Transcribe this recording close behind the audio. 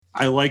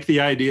I like the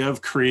idea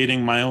of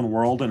creating my own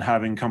world and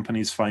having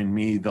companies find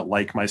me that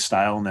like my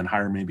style and then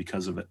hire me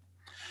because of it.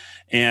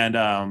 And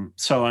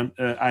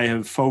I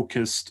have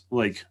focused,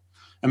 like,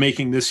 I'm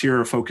making this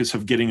year a focus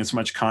of getting as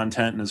much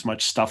content and as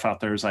much stuff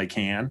out there as I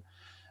can.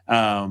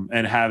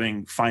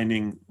 And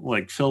finding,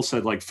 like Phil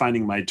said, like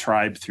finding my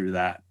tribe through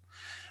that.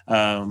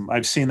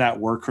 I've seen that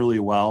work really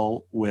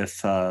well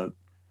with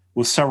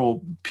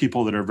several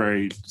people that are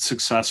very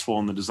successful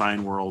in the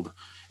design world.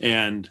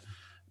 And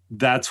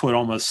that's what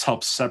almost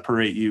helps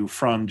separate you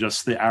from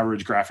just the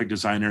average graphic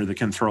designer that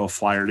can throw a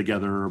flyer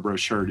together or a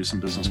brochure, do some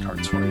business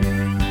cards for you.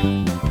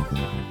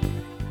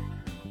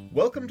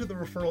 Welcome to the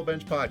Referral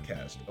Bench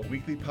Podcast, a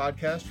weekly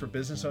podcast for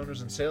business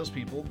owners and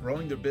salespeople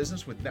growing their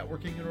business with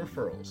networking and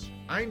referrals.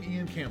 I'm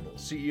Ian Campbell,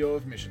 CEO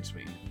of Mission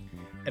Suite.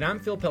 And I'm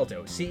Phil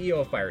Pelto, CEO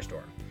of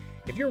Firestorm.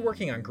 If you're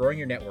working on growing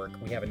your network,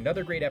 we have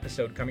another great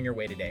episode coming your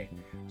way today.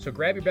 So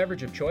grab your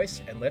beverage of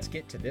choice and let's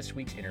get to this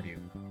week's interview.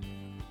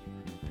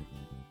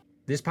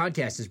 This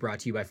podcast is brought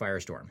to you by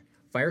Firestorm.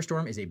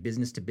 Firestorm is a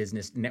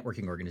business-to-business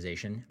networking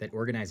organization that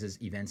organizes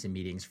events and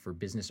meetings for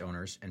business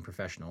owners and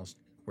professionals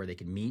where they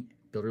can meet,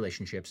 build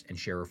relationships, and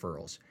share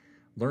referrals.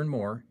 Learn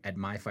more at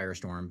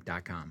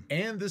myfirestorm.com.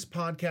 And this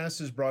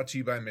podcast is brought to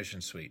you by Mission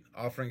Suite,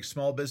 offering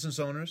small business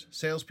owners,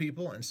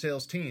 salespeople, and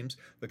sales teams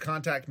the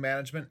contact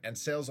management and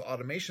sales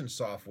automation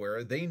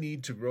software they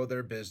need to grow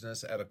their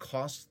business at a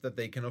cost that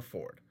they can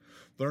afford.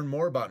 Learn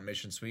more about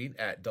Mission Suite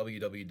at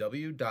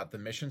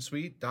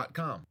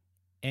www.themissionsuite.com.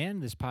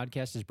 And this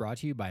podcast is brought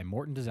to you by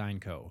Morten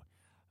Design Co.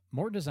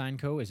 Morten Design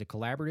Co. is a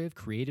collaborative,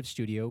 creative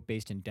studio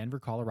based in Denver,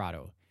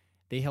 Colorado.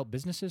 They help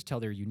businesses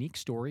tell their unique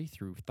story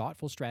through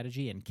thoughtful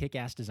strategy and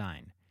kick-ass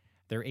design.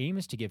 Their aim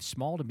is to give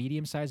small to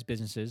medium-sized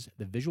businesses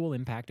the visual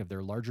impact of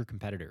their larger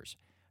competitors.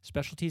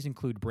 Specialties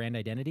include brand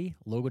identity,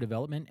 logo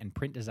development, and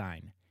print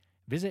design.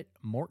 Visit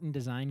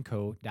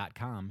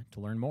mortendesignco.com to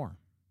learn more.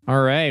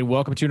 All right,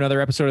 welcome to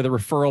another episode of the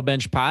Referral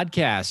Bench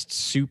Podcast.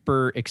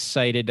 Super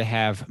excited to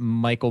have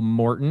Michael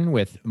Morten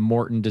with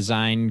Morten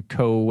Design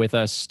Co. with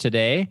us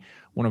today,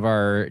 one of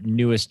our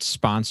newest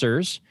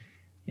sponsors.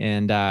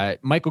 And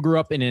Michael grew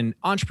up in an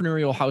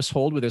entrepreneurial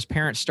household with his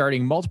parents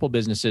starting multiple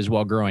businesses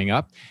while growing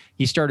up.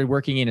 He started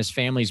working in his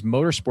family's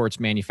motorsports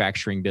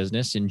manufacturing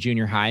business in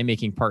junior high,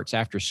 making parts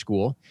after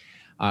school.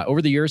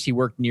 Over the years, he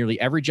worked nearly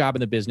every job in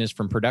the business,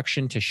 from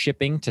production to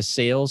shipping to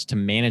sales to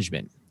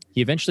management. He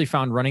eventually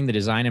found running the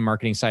design and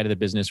marketing side of the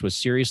business was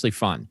seriously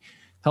fun.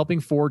 Helping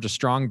forge a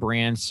strong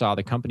brand saw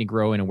the company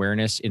grow in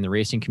awareness in the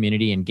racing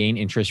community and gain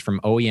interest from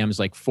OEMs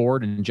like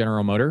Ford and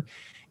General Motors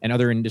and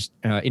other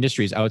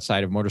industries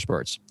outside of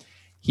motorsports.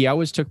 He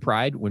always took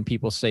pride when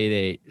people thought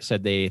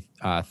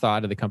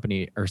the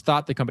company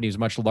was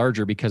much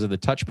larger because of the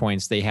touch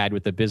points they had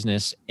with the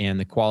business and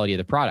the quality of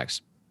the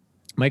products.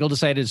 Michael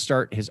decided to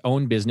start his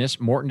own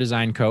business, Morten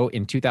Design Co.,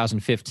 in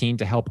 2015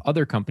 to help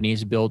other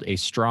companies build a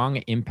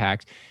strong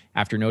impact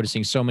after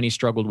noticing so many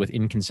struggled with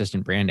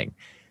inconsistent branding.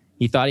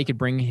 He thought he could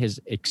bring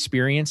his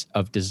experience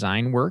of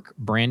design work,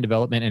 brand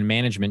development, and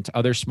management to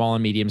other small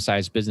and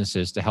medium-sized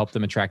businesses to help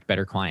them attract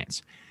better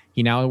clients.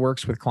 He now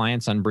works with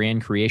clients on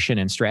brand creation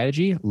and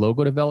strategy,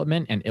 logo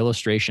development, and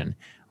illustration.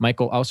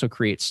 Michael also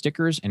creates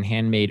stickers and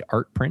handmade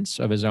art prints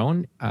of his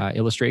own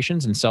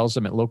illustrations and sells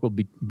them at local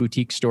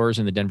boutique stores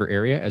in the Denver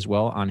area, as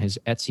well on his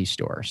Etsy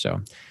store.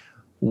 So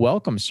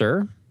welcome,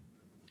 sir.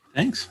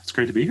 Thanks. It's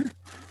great to be here.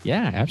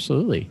 Yeah,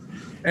 absolutely.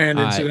 And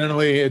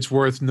incidentally, it's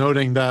worth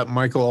noting that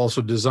Michael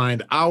also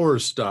designed our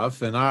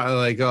stuff and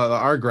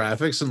our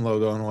graphics and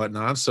logo and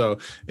whatnot. So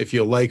if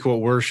you like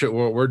what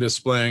we're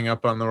displaying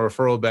up on the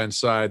Referral Bench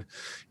side,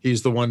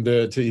 he's the one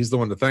to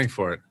thank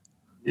for it.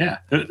 Yeah,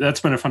 that's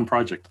been a fun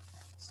project.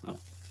 So.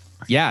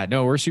 Yeah,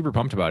 no, we're super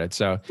pumped about it.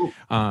 So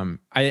I'm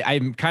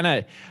kind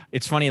of,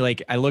 it's funny,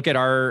 like I look at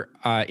our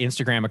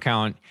Instagram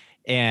account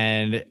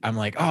and I'm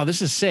like, oh,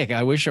 this is sick.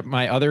 I wish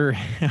my other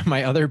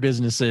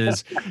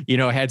businesses,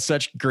 had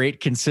such great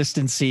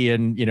consistency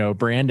and,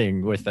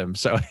 branding with them.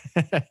 So,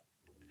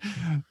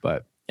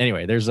 but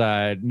anyway, there's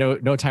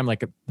no time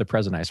like the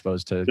present, I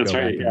suppose, to That's go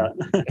right, back.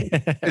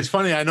 Yeah. It's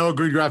funny. I know a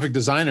good graphic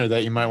designer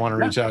that you might want to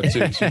reach out to.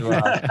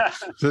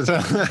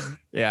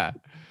 Yeah.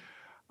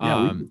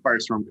 Yeah, we can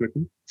Firestorm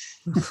cooking.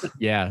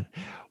 Yeah.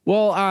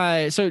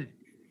 Well, so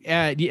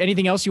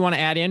anything else you want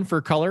to add in for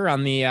color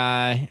on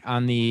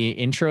the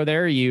intro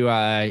there?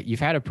 You've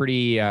had a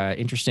pretty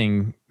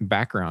interesting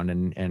background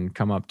and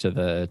come up to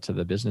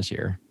the business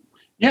here.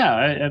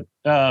 Yeah,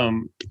 I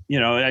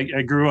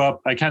grew up.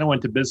 I kind of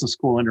went to business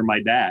school under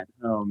my dad.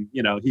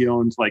 He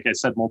owned, like I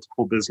said,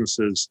 multiple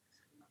businesses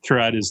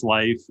throughout his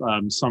life.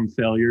 Some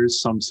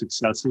failures, some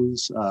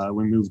successes.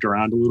 We moved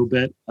around a little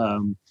bit, I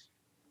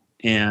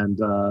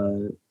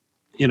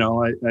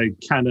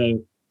kind of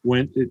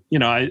went.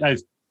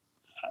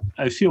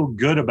 I feel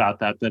good about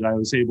that I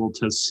was able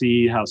to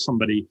see how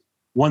somebody,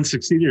 one,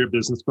 succeeded at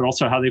business, but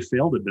also how they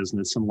failed at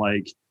business. And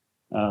one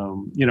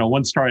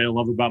story I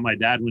love about my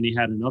dad, when he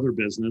had another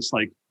business,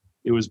 like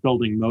it was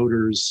building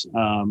motors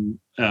for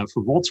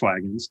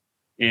Volkswagens.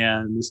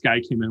 And this guy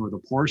came in with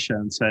a Porsche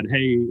and said,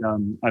 hey,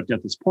 I've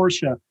got this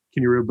Porsche.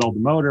 can you rebuild the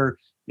motor?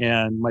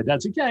 And my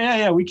dad's like,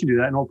 yeah, we can do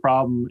that, no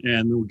problem.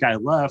 And the guy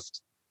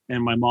left.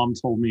 And my mom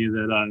told me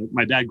that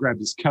my dad grabbed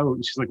his coat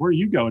and she's like, where are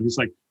you going? He's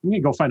like, I'm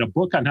going to go find a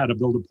book on how to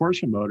build a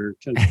Porsche motor.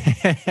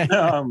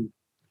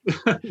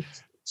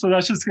 So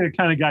that's just the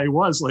kind of guy he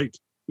was, like,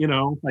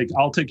 like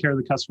I'll take care of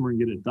the customer and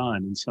get it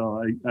done. And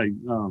so I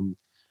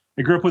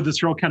grew up with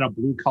this real kind of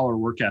blue collar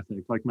work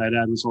ethic. Like my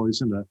dad was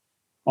always into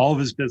all of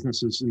his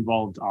businesses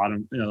involved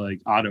auto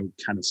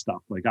kind of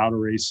stuff, like auto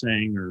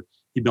racing, or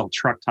he built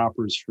truck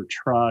toppers for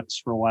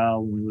trucks for a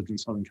while when we lived in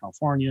Southern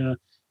California.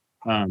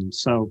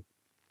 So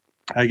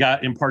I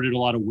got imparted a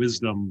lot of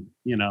wisdom,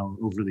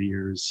 over the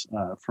years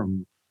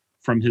from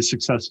his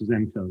successes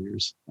and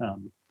failures.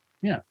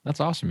 That's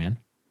awesome, man.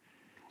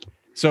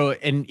 So,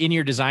 in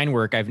your design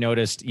work, I've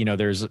noticed,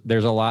 there's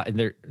a lot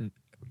there,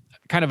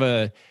 kind of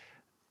a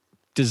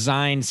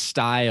design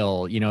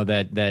style,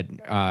 that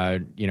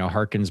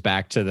harkens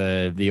back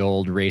to the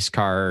old race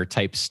car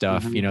type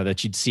stuff,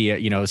 that you'd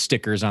see,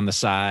 stickers on the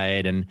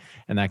side and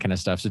that kind of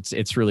stuff. So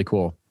it's really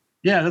cool.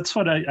 Yeah, that's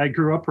what I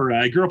grew up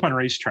around. I grew up on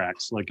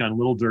racetracks, like on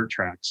little dirt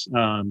tracks,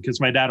 because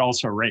my dad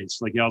also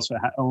raced. Like he also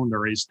owned a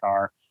race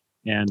car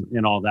and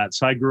all that.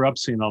 So I grew up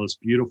seeing all this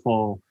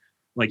beautiful,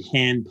 like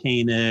hand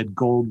painted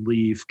gold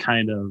leaf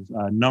kind of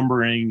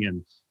numbering,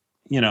 and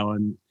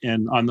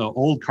and on the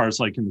old cars,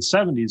 like in the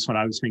 70s when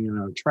I was hanging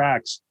out at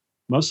tracks,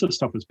 most of the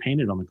stuff was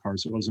painted on the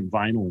cars. It wasn't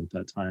vinyl at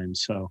that time.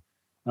 So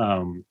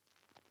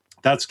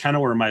that's kind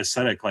of where my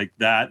aesthetic, like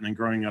that, and then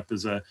growing up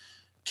as a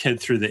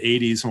kid through the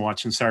 80s and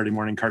watching Saturday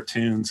morning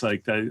cartoons,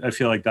 like I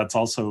feel like that's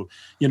also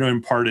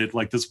imparted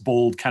like this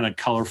bold kind of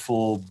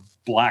colorful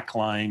black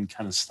line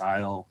kind of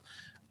style.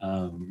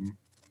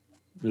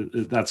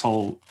 That's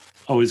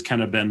always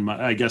kind of been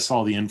I guess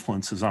all the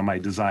influences on my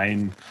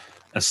design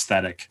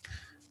aesthetic.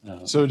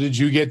 So did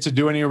you get to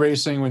do any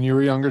racing when you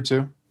were younger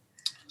too?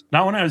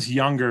 Not when I was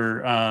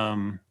younger.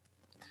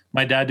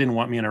 My dad didn't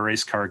want me in a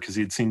race car because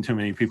he'd seen too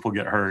many people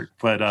get hurt,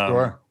 but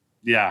sure.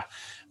 Yeah.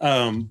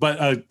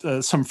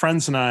 But some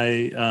friends and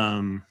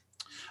I,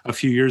 a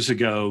few years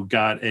ago,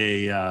 got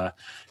a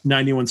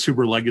 91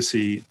 Subaru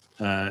Legacy,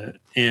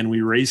 and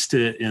we raced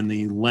it in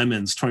the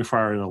Lemons,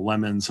 24-hour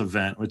Lemons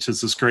event, which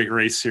is this great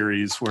race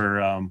series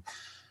where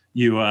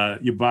you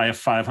buy a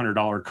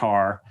 $500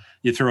 car,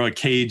 you throw a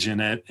cage in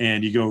it,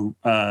 and you go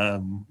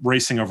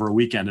racing over a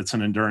weekend. It's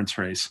an endurance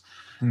race.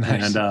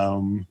 Nice.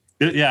 And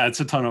it's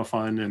a ton of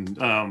fun.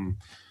 And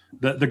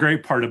the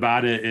great part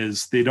about it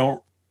is they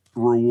do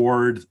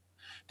reward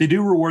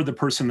the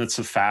person that's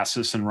the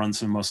fastest and runs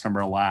the most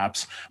number of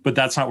laps, but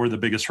that's not where the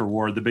biggest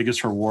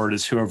reward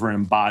is whoever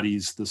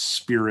embodies the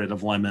spirit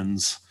of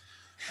Lemons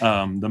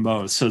the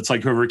most. So it's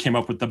like whoever came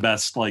up with the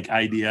best like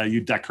idea. You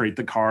decorate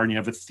the car and you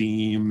have a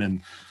theme,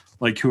 and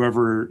like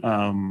whoever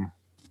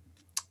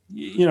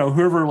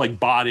whoever like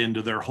bought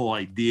into their whole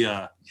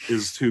idea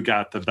is who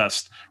got the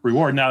best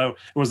reward. Now, it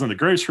wasn't the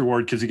greatest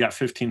reward because you got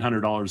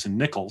 $1,500 in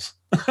nickels.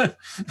 That's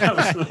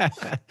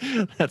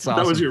awesome.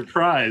 That was your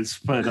prize.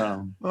 But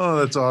oh,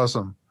 that's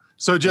awesome.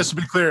 So just to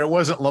be clear, it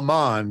wasn't Le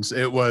Mans,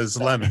 it was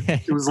Lemons.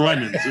 It was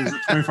Lemons. It was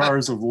 24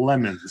 hours of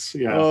Lemons.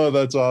 Yeah. Oh,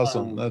 that's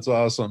awesome. That's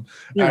awesome.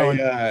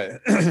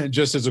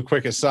 Just as a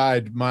quick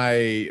aside,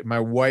 my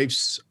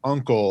wife's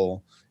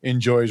uncle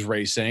enjoys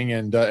racing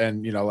and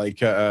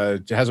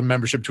has a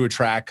membership to a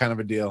track kind of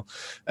a deal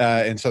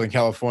in Southern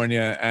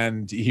California,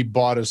 and he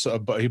bought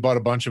a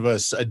bunch of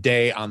us a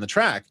day on the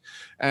track.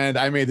 And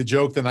I made the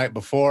joke the night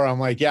before, I'm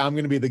like, yeah, I'm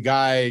going to be the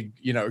guy,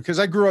 because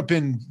I grew up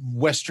in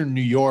Western New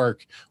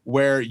York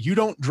where you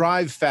don't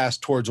drive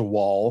fast towards a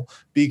wall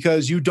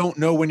because you don't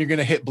know when you're going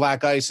to hit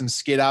black ice and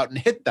skid out and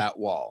hit that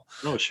wall.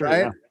 Oh, sure.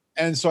 Right? Yeah.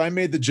 And so I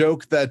made the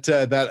joke that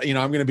I'm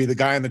going to be the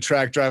guy on the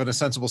track driving a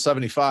sensible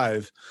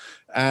 75.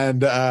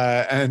 And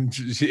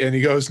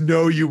he goes,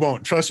 no, you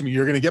won't. Trust me,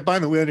 you're going to get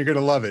behind the wheel and you're going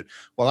to love it.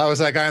 Well, I was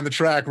that guy on the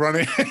track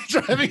running,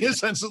 driving a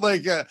sense of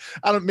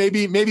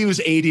maybe it was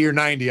 80 or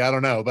 90. I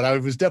don't know, but I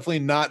was definitely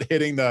not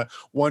hitting the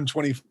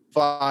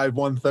 125,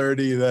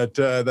 130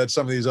 that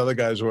some of these other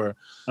guys were.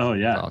 Oh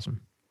yeah. That's awesome.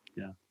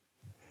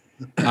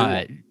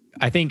 Yeah.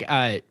 I think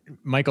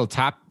Michael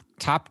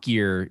Top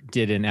Gear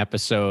did an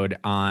episode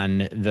on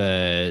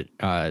the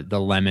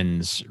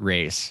Lemons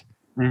race.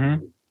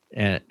 Mm-hmm.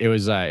 And it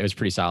was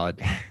pretty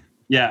solid.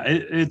 Yeah,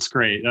 it's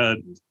great.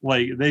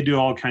 Like they do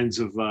all kinds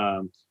of,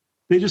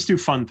 they just do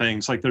fun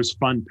things. Like there's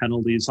fun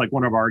penalties. Like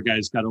one of our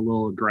guys got a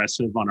little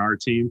aggressive on our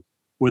team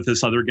with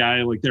this other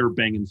guy. Like they were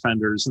banging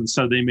fenders, and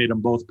so they made them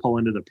both pull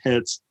into the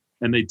pits,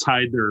 and they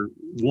tied their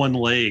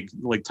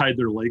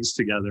legs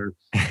together,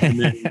 and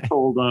then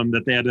told them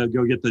that they had to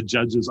go get the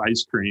judge's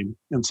ice cream,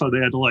 and so they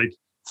had to like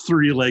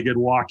 3-legged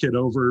walk it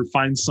over,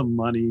 find some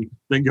money,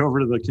 then go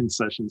over to the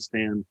concession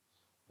stand,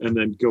 and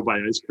then go buy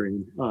ice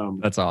cream.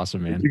 That's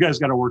awesome, man. You guys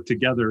got to work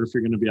together if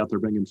you're going to be out there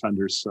banging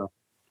fenders. So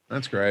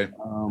that's great.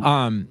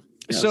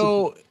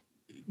 So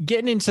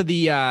getting into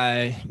the,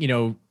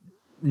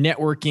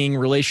 networking,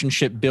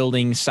 relationship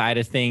building side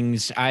of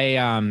things,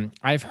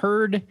 I've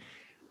heard,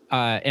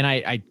 and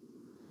I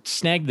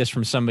snagged this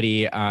from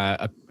somebody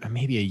a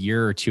maybe a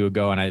year or two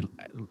ago, and I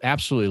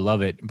absolutely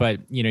love it. But,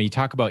 you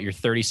talk about your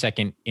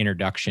 30-second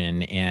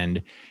introduction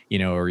and,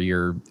 or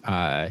your,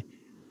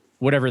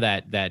 whatever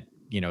that, the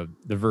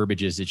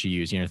verbiage is that you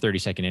use,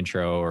 30-second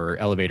intro or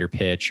elevator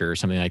pitch or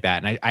something like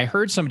that. And I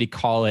heard somebody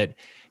call it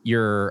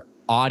your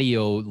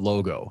audio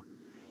logo.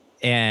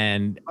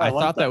 And I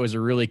like thought that was a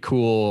really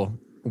cool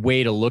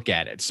way to look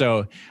at it.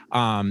 So,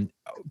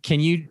 can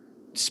you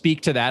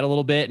speak to that a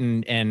little bit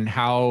and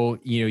how,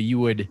 you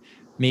would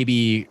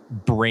maybe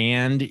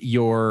brand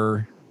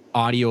your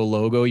audio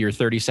logo, your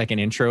 30-second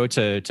intro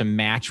to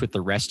match with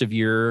the rest of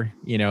your,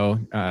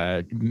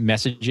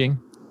 messaging?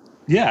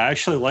 Yeah, I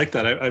actually like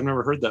that. I've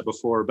never heard that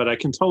before, but I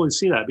can totally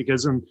see that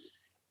because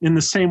in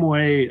the same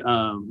way,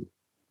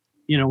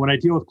 when I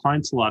deal with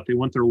clients a lot, they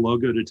want their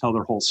logo to tell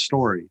their whole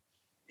story.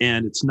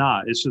 And it's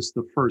not, it's just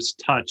the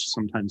first touch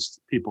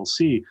sometimes people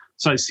see.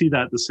 So I see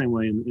that the same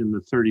way in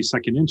the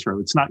 30-second intro.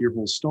 It's not your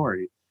whole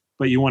story,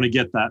 but you want to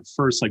get that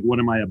first, like, what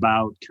am I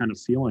about kind of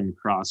feeling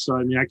across. So,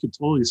 I mean, I could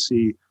totally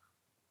see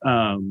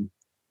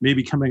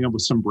maybe coming up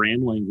with some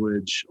brand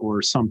language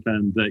or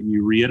something that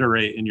you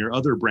reiterate in your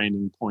other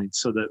branding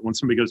points so that when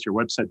somebody goes to your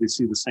website, they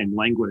see the same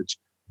language.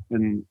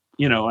 And,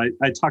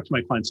 I talk to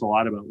my clients a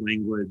lot about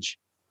language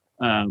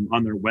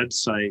on their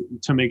website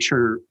to make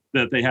sure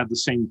that they have the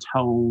same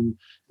tone,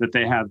 that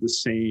they have the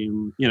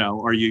same,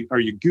 are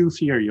you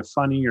goofy? Are you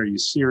funny? Are you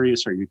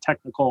serious? Are you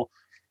technical?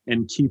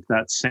 And keep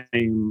that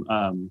same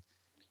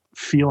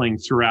feeling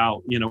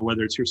throughout,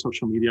 whether it's your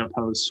social media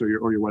posts or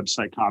your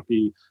website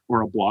copy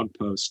or a blog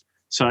post.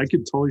 So I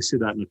could totally see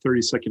that in a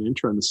 30-second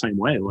intro in the same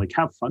way, like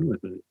have fun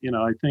with it.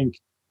 I think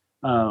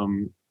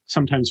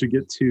sometimes we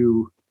get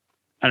too,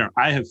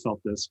 I have felt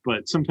this,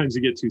 but sometimes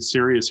you get too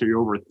serious or you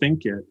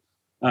overthink it.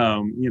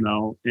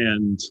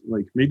 And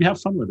like maybe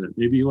have fun with it.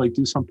 Maybe like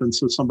do something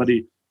so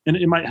somebody, and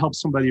it might help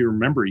somebody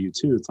remember you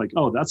too. It's like,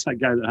 oh, that's that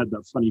guy that had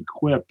that funny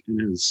quip in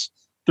his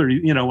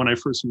 30, when I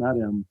first met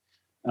him.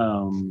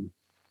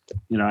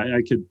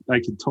 I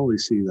could totally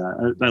see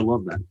that. I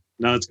love that.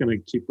 Now it's going to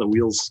keep the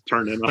wheels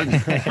turning.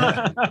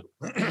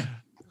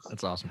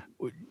 That's awesome.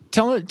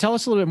 Tell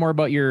us a little bit more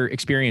about your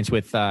experience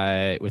with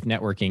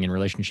networking and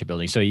relationship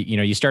building. So,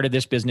 you started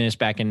this business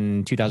back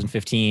in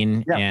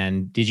 2015, yeah.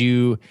 And did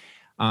you,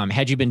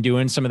 had you been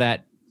doing some of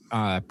that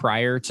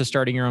prior to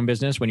starting your own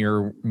business when you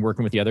were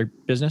working with the other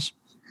business?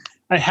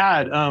 I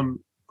had a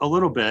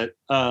little bit.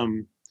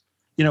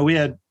 We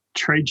had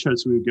trade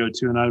shows we would go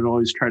to, and I would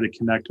always try to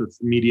connect with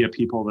media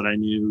people that I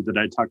knew that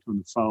I talked to on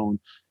the phone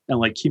and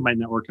like keep my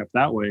network up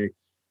that way.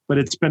 But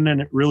it's been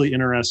a really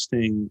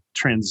interesting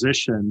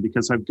transition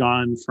because I've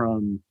gone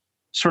from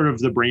sort of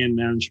the brand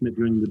management,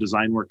 doing the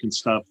design work and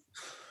stuff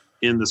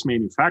in this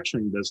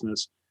manufacturing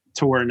business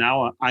to where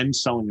now I'm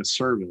selling a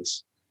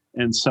service.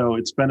 And so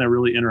it's been a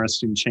really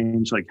interesting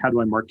change. Like, how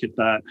do I market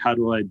that? How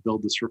do I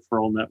build this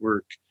referral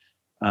network?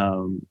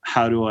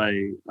 How do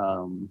I,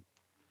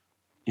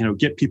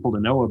 get people to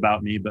know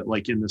about me, but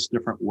like in this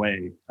different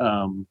way?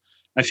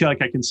 I feel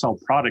like I can sell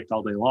product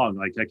all day long.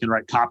 Like I can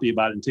write copy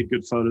about it and take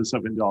good photos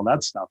of it and do all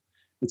that stuff.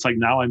 It's like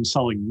now I'm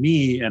selling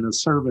me and a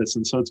service.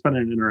 And so it's been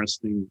an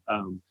interesting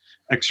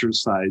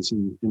exercise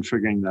in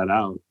figuring that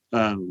out.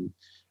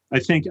 I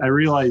think I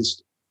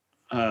realized,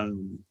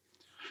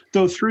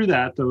 through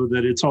that,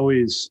 that it's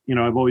always,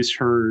 I've always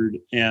heard,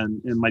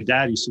 and my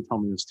dad used to tell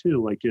me this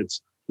too, like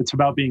it's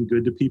about being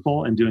good to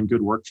people and doing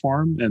good work for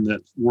them, and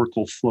that work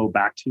will flow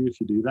back to you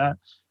if you do that.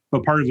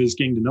 But part of it is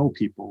getting to know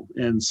people.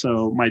 And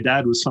so my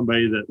dad was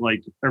somebody that,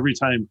 like, every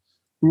time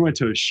we went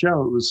to a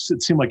show,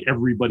 it seemed like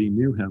everybody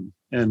knew him,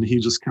 and he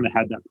just kind of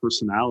had that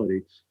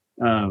personality.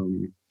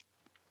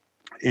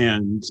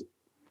 And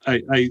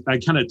I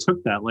kind of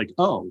took that like,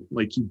 oh,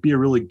 like you'd be a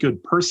really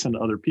good person to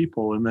other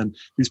people. And then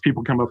these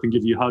people come up and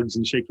give you hugs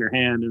and shake your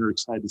hand and are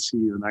excited to see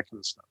you and that kind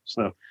of stuff.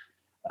 So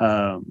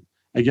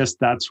I guess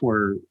that's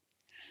where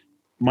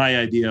my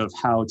idea of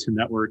how to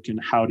network and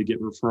how to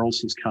get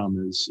referrals has come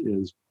is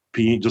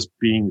being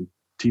a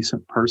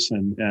decent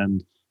person.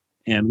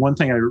 And one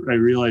thing I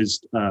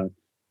realized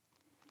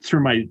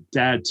through my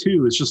dad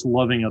too is just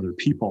loving other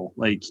people.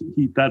 Like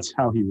that's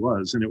how he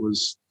was. And it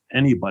was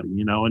anybody,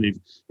 and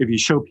if you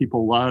show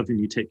people love and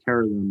you take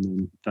care of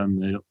them,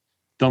 then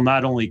they'll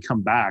not only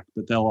come back,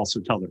 but they'll also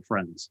tell their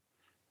friends.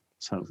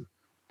 So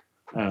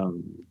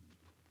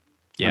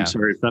yeah. I'm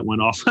sorry if that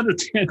went off on a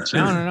tangent.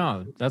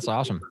 No. That's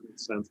awesome. That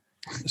makes sense.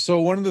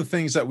 So one of the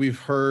things that we've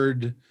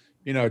heard,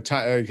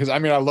 because I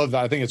love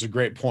that. I think it's a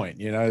great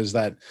point, is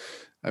that,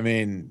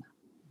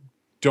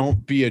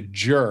 don't be a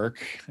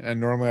jerk. And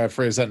normally I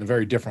phrase that in a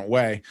very different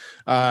way.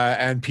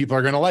 And people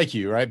are going to like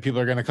you, right? People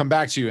are going to come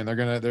back to you and they're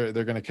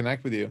going to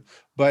connect with you.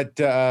 But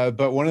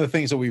one of the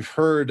things that we've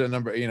heard a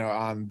number,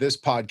 on this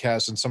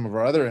podcast and some of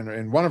our other,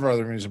 and one of our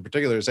other interviews in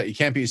particular, is that you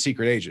can't be a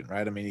secret agent,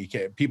 right?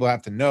 People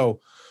have to know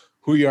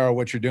who you are,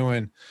 what you're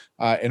doing,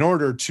 in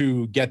order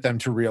to get them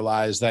to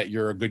realize that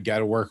you're a good guy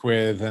to work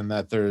with and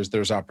that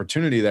there's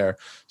opportunity there.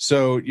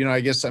 So, I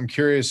guess I'm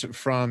curious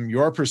from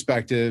your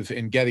perspective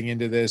in getting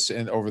into this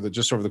and over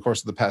the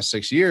course of the past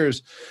 6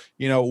 years,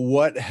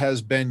 what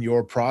has been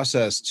your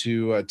process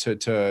to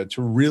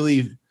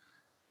really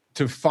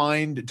to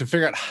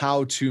figure out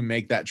how to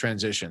make that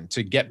transition,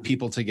 to get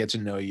people to get to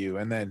know you,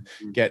 and then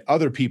get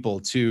people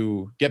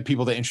to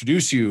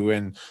introduce you,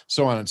 and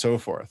so on and so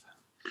forth?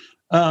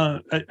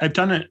 I've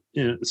done it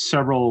in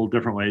several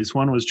different ways.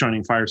 One was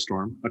joining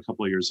Firestorm a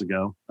couple of years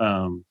ago.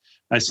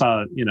 I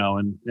saw,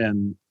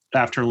 and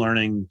after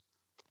learning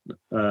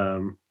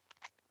about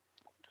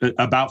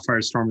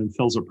Firestorm and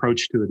Phil's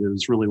approach to it, it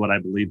was really what I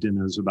believed in.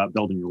 It was about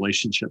building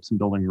relationships and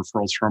building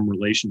referrals from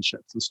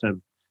relationships instead of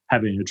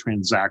having a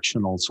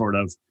transactional sort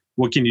of,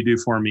 what can you do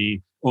for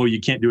me? Oh,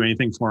 you can't do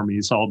anything for me,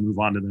 so I'll move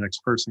on to the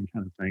next person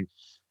kind of thing.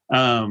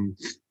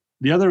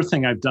 The other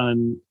thing I've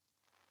done,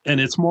 and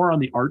it's more on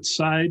the art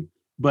side,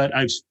 but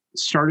I've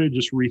started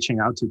just reaching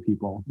out to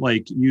people,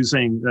 like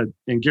using,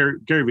 and Gary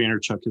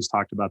Vaynerchuk has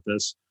talked about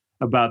this,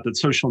 about that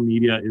social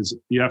media is,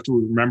 you have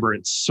to remember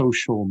it's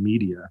social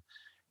media.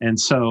 And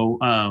so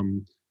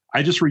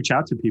I just reach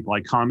out to people.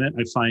 I comment,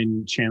 I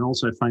find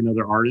channels, I find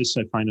other artists,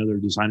 I find other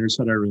designers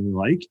that I really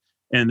like.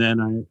 And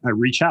then I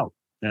reach out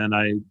and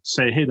I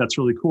say, hey, that's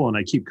really cool. And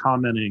I keep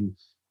commenting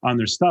on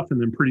their stuff. And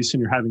then pretty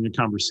soon you're having a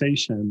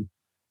conversation.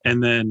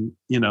 And then,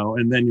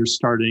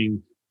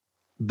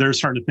 they're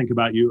starting to think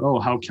about you.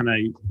 Oh, how can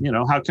I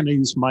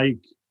use Mike?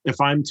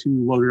 If I'm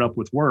too loaded up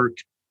with work,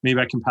 maybe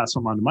I can pass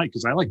them on to Mike,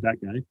 because I like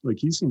that guy. Like,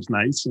 he seems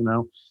nice,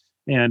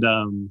 And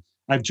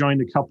I've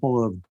joined a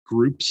couple of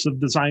groups of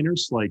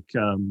designers, like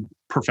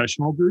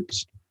professional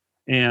groups.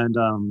 And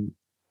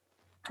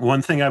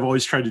one thing I've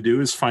always tried to do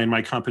is find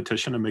my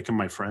competition and make them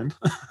my friend.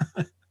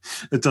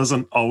 It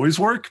doesn't always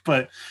work,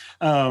 but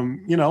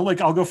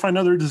like, I'll go find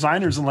other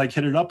designers and like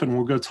hit it up, and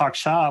we'll go talk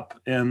shop.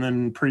 And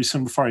then pretty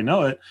soon, before I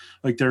know it,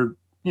 like, they're,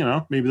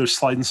 maybe they're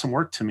sliding some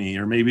work to me,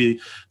 or maybe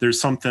there's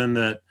something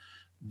that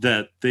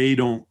they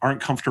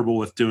aren't comfortable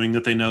with doing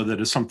that they know that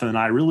is something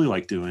I really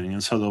like doing.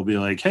 And so they'll be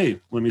like,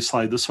 hey, let me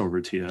slide this over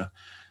to you.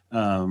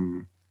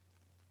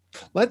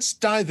 Let's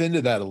dive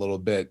into that a little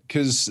bit,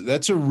 because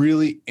that's a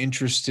really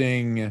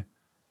interesting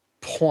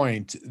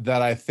point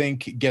that I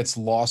think gets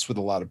lost with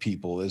a lot of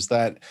people, is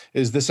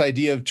this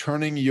idea of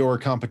turning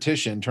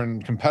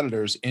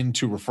competitors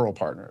into referral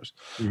partners.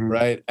 Mm-hmm.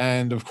 Right.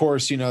 And of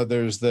course,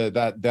 there's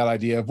that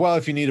idea of, well,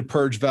 if you need a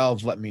purge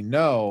valve, let me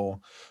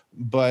know.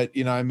 But,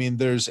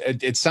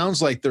 it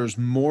sounds like there's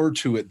more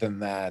to it than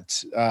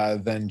that,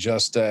 than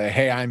just,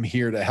 hey, I'm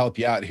here to help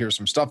you out. Here's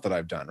some stuff that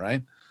I've done.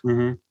 Right.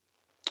 Mm-hmm.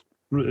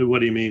 What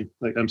do you mean?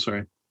 Like, I'm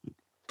sorry.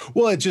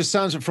 Well, it just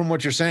sounds, from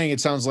what you're saying,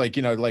 it sounds like,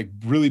 like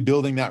really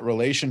building that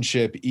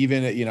relationship,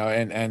 even,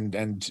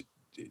 and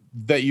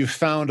that you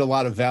found a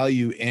lot of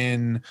value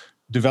in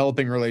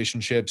developing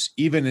relationships,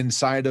 even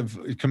inside of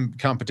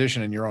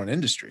competition in your own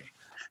industry.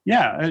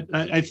 Yeah,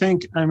 I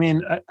think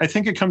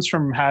it comes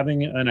from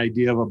having an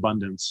idea of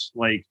abundance.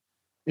 Like,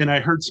 and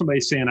I heard somebody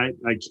saying, I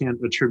can't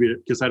attribute it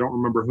because I don't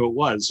remember who it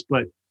was,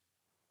 but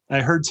I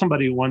heard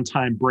somebody one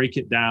time break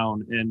it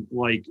down, and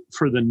like,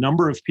 for the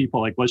number of people,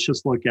 like, let's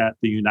just look at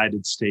the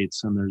United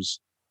States, and there's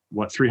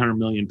 300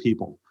 million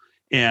people.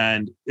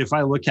 And if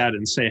I look at it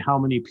and say, how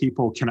many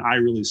people can I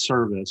really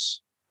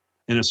service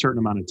in a certain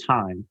amount of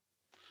time?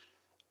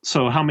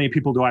 So how many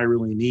people do I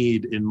really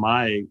need in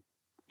my,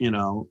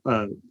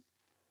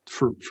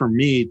 for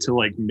me to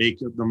like make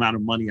the amount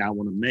of money I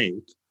want to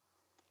make?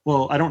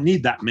 Well, I don't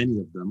need that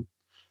many of them.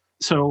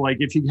 So like,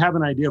 if you have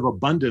an idea of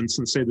abundance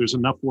and say there's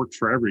enough work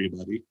for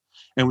everybody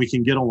and we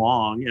can get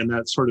along, and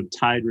that sort of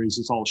tide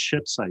raises all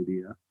ships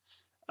idea.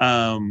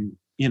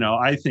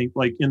 I think,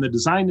 like, in the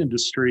design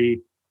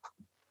industry,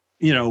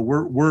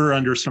 we're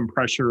under some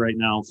pressure right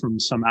now from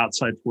some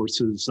outside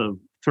forces of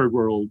third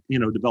world,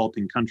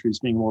 developing countries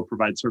being able to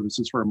provide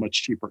services for a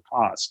much cheaper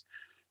cost.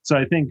 So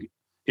I think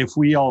if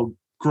we all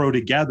grow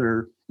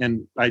together,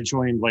 and I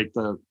joined like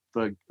the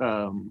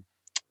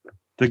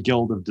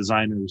Guild of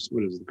Designers,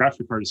 the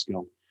Graphic Artists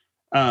Guild,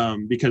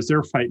 because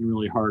they're fighting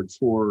really hard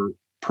for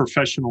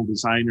professional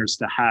designers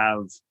to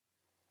have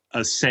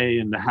a say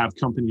and to have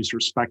companies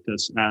respect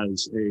us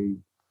as a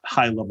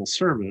high level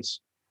service.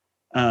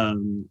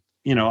 I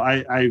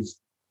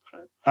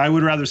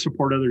would rather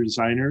support other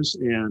designers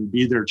and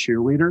be their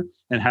cheerleader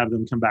and have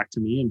them come back to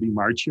me and be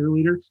my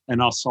cheerleader,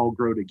 and us all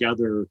grow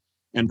together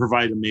and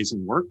provide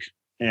amazing work.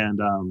 And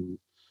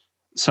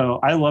so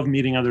I love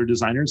meeting other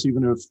designers,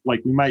 even if like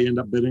we might end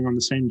up bidding on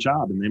the same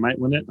job, and they might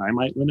win it and I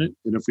might win it.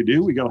 And if we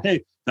do, we go,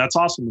 hey, that's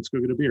awesome, let's go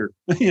get a beer,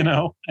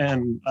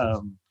 And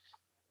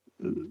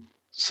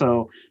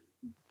so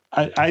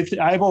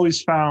I've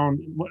always found,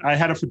 I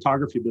had a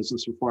photography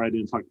business before. I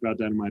didn't talk about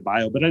that in my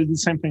bio, but I did the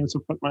same thing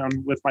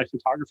with my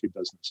photography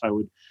business. I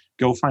would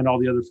go find all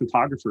the other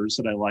photographers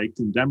that I liked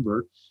in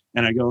Denver,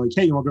 and I go like,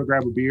 hey, you want to go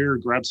grab a beer, or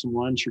grab some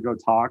lunch, or go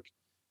talk?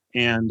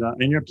 And I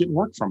ended up getting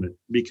work from it,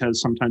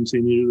 because sometimes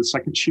they needed a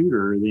second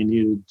shooter, or they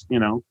needed,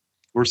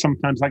 or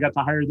sometimes I got to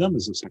hire them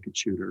as a second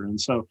shooter. And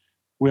so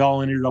we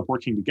all ended up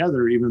working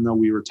together, even though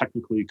we were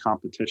technically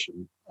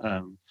competition.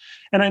 And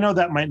I know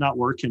that might not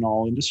work in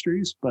all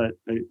industries, but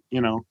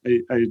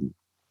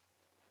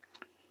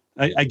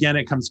again,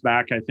 it comes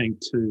back, I think,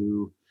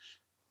 to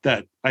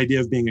that idea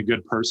of being a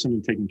good person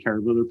and taking care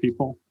of other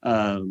people,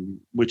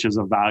 which is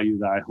a value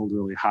that I hold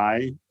really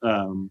high.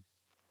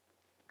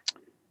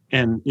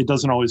 And it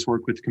doesn't always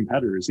work with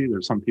competitors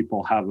either. Some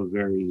people have a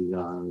very,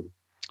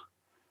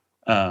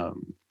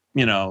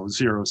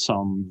 zero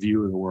sum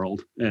view of the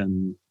world,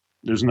 and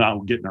there's no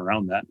getting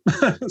around that.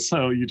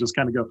 So you just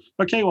kind of go,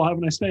 okay, well, have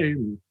a nice day,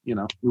 and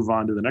move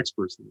on to the next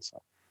person.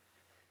 So.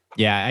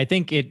 Yeah, I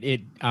think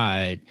it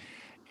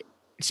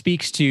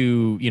speaks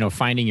to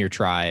finding your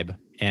tribe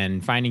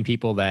and finding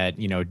people that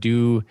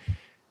do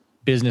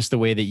business the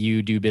way that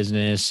you do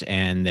business,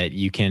 and that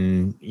you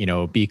can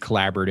be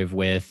collaborative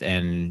with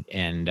and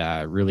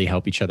really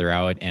help each other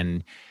out.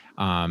 And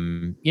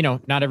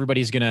not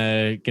everybody's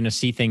gonna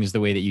see things the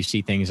way that you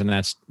see things, and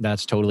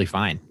that's totally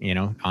fine.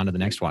 On to the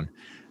next one.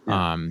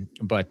 Yeah.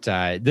 But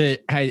I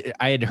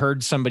had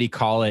heard somebody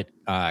call it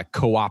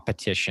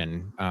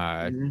co-opetition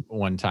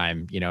one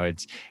time.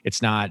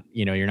 It's not,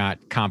 you're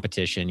not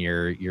competition,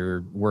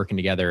 you're working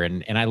together.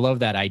 And I love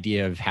that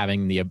idea of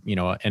having the,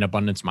 an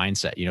abundance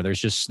mindset.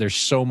 There's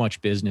so much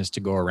business to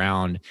go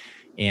around,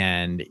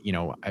 and,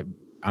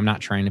 I'm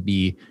not trying to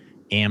be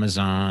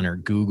Amazon or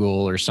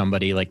Google or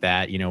somebody like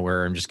that,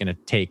 where I'm just going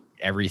to take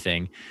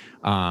everything.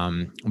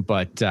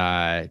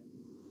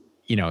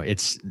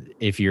 It's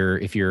if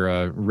you're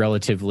a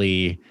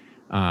relatively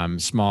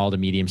small to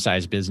medium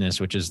sized business,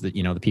 which is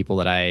the people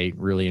that I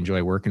really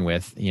enjoy working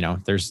with,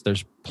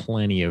 there's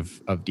plenty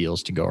of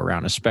deals to go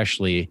around,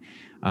 especially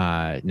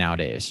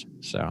nowadays.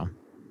 So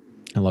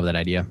I love that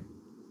idea.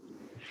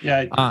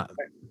 Yeah.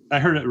 I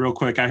heard it real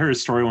quick. I heard a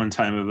story one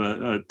time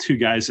of two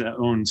guys that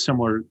owned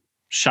similar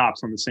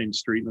shops on the same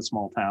street in a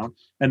small town,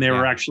 and they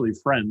were actually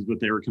friends, but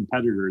they were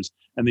competitors,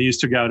 and they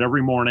used to go out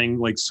every morning,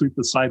 like sweep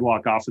the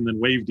sidewalk off and then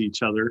wave to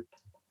each other,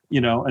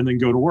 and then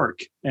go to work.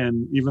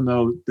 And even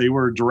though they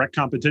were direct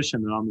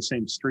competition and on the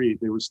same street,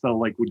 they were still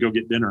would go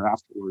get dinner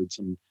afterwards.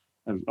 And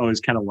I've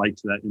always kind of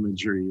liked that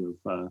imagery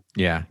of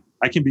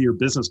I can be your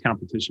business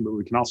competition, but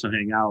we can also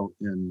hang out,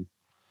 and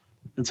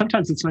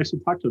sometimes it's nice to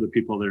talk to the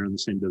people that are in the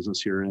same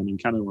business you're in,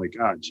 and kind of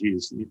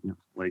geez,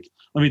 let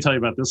me tell you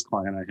about this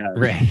client I had.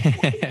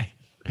 Right.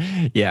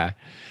 Yeah.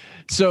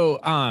 So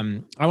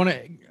I want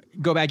to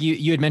go back.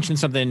 You had mentioned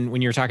something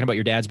when you were talking about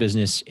your dad's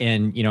business,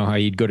 and how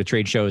you'd go to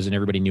trade shows and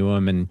everybody knew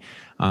him. And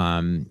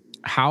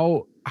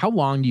how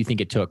long do you think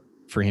it took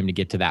for him to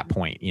get to that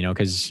point?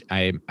 Because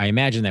I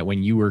imagine that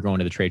when you were going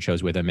to the trade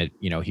shows with him,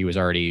 he was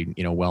already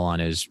well on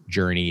his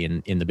journey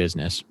in the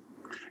business.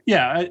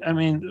 Yeah, I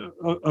mean,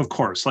 of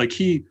course,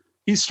 he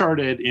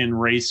started in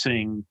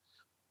racing,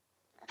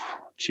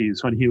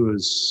 when he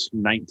was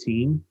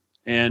 19,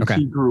 and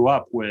he grew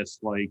up with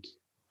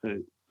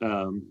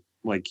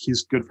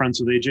he's good friends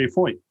with AJ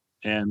Foyt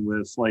and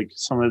with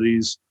some of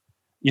these,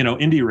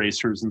 indie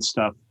racers and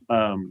stuff,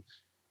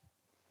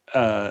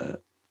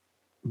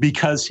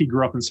 because he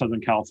grew up in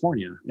Southern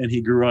California, and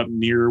he grew up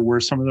near where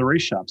some of the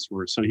race shops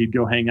were. So he'd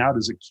go hang out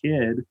as a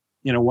kid.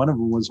 One of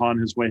them was on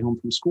his way home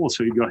from school,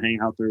 so he'd go hang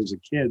out there as a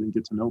kid and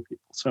get to know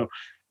people. So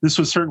this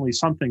was certainly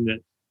something that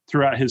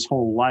throughout his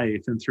whole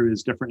life and through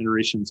his different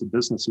iterations of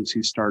businesses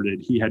he started,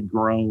 he had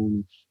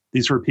grown.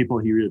 These were people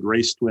he had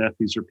raced with.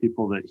 These are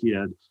people that he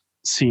had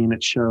seen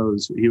at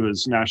shows. He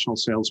was national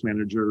sales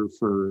manager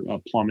for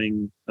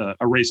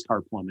a race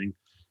car plumbing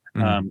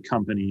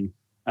company.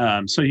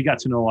 So he got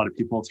to know a lot of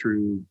people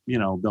through,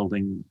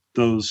 building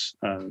those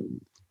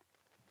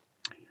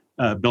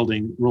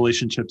building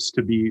relationships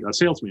to be a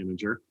sales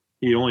manager.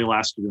 He only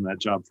lasted in that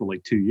job for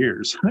 2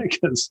 years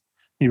because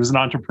he was an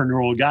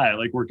entrepreneurial guy.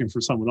 Working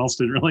for someone else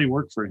didn't really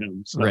work for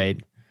him. So,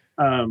 right.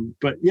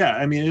 But yeah,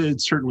 I mean,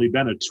 it's certainly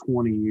been a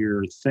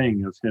 20-year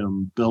thing of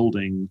him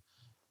building,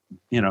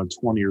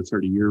 20 or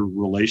 30-year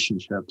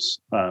relationships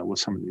with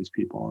some of these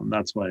people. And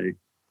that's why,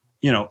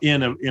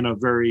 in a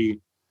very,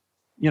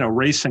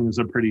 racing is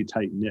a pretty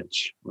tight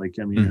niche.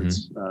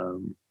 It's,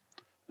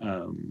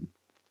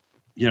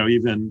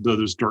 even though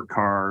there's dirt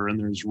car and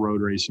there's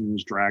road racing,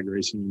 there's drag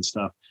racing and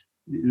stuff,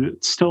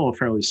 it's still a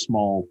fairly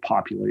small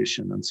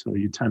population. And so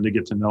you tend to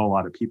get to know a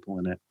lot of people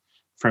in it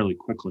fairly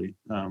quickly.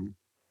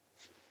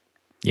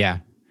 Yeah.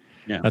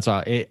 That's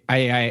all.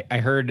 I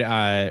heard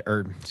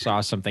or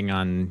saw something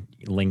on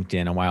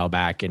LinkedIn a while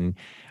back, and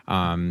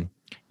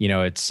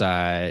it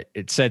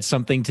said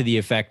something to the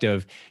effect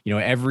of,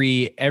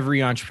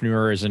 every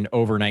entrepreneur is an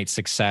overnight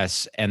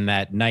success, and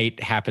that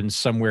night happens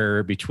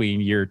somewhere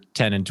between year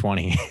 10 and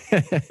 20.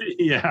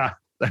 Yeah.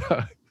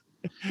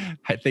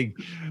 I think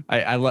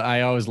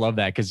I always love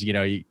that, because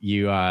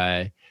you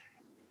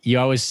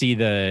always see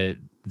the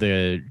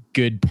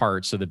good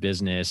parts of the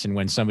business, and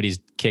when somebody's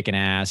kicking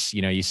ass,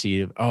 you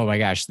see, oh my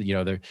gosh,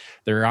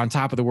 they're on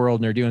top of the world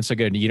and they're doing so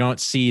good. And you don't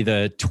see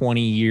the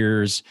 20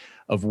 years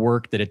of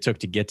work that it took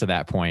to get to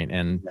that point.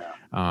 And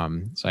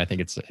so I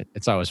think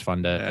it's always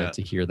fun to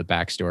hear the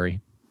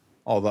backstory.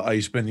 all the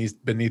ice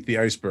beneath the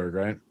iceberg,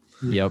 right?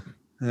 Yep.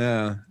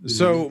 Yeah.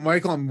 So,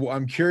 Michael,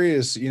 I'm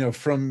curious,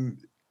 from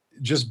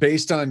just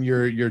based on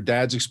your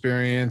dad's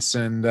experience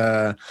and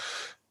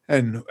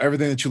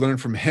everything that you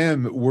learned from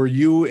him, were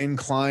you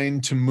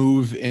inclined to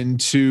move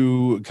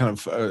into kind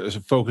of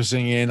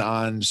focusing in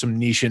on some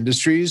niche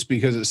industries?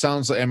 Because it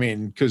sounds like, I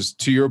mean, because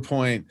to your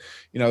point,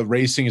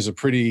 racing is a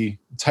pretty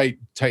tight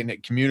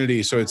knit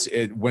community. So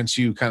it once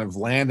you kind of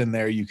land in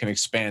there, you can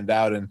expand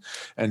out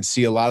and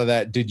see a lot of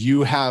that. Did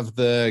you have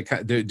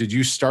did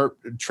you start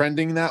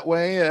trending that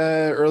way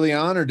early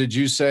on, or did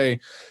you say,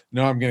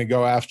 no, I'm going to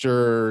go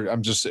after,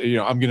 I'm just,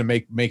 I'm going to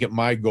make it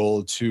my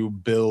goal to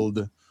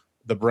build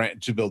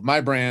my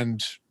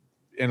brand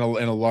in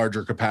a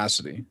larger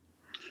capacity?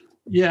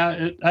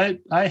 Yeah,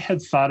 I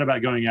had thought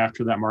about going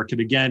after that market.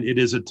 Again, it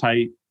is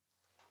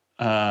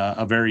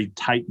a very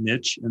tight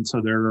niche, and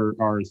so there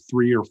are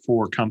 3 or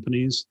 4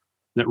 companies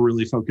that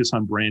really focus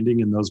on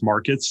branding in those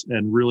markets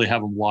and really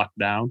have them locked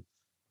down,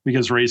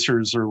 because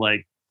racers are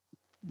like,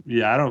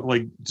 yeah, I don't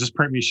like, just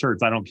print me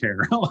shirts, I don't care.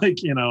 Like,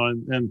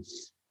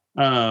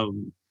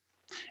 um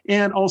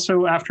and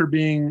also after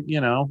being,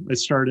 I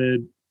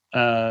started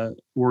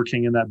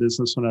working in that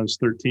business when I was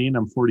 13.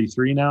 I'm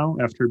 43 now.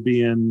 After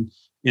being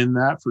in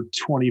that for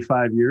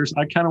 25 years,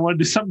 I kind of want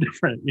to do something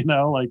different.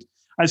 Like,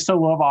 I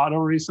still love auto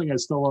racing. I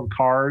still love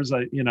cars.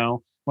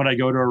 When I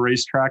go to a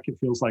racetrack, it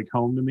feels like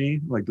home to me,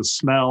 like the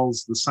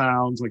smells, the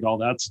sounds, like all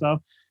that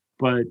stuff.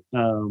 But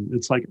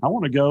it's like, I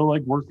want to go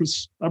like work with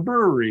a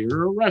brewery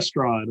or a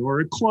restaurant or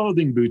a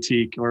clothing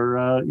boutique or,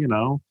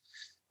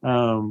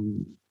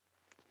 um,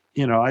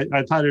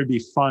 I thought it would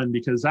be fun,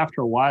 because after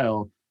a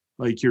while,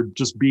 like, you're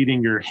just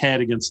beating your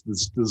head against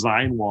this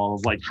design wall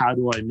of like, how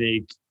do I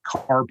make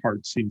car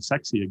parts seem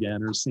sexy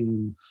again, or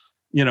seem,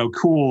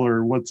 cool,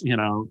 or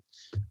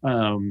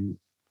um,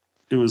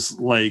 it was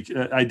like,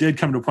 I did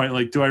come to a point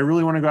like, do I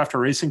really want to go after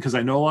racing because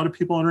I know a lot of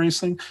people in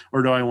racing,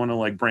 or do I want to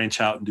like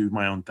branch out and do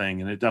my own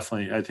thing? And it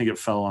definitely, I think it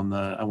fell on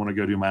I want to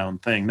go do my own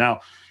thing.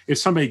 Now, if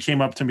somebody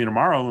came up to me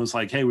tomorrow and was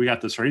like, hey, we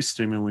got this race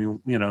team and we,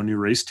 new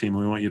race team,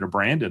 and we want you to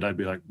brand it, I'd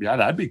be like, yeah,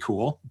 that'd be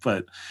cool.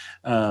 But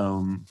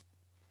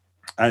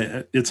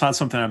it's not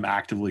something I'm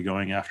actively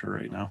going after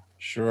right now.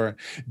 Sure.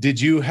 Did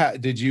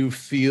you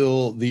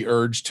feel the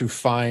urge to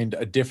find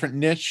a different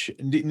niche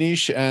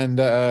and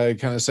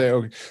kind of say,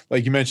 okay,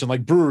 like you mentioned,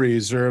 like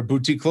breweries or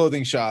boutique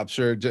clothing shops,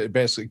 or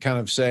basically kind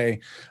of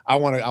say, I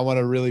want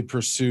to really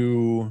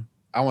pursue,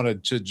 I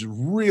want to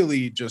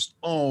really just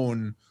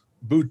own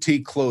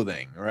boutique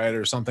clothing, right?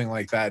 Or something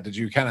like that. Did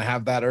you kind of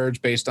have that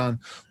urge based on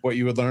what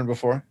you had learned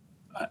before?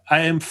 I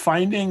am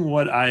finding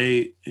what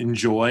I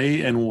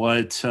enjoy and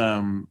what,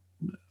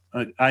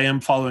 I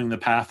am following the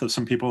path of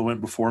some people who went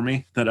before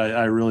me that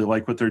I really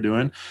like what they're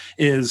doing.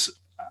 Is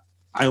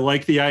I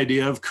like the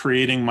idea of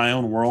creating my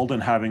own world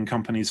and having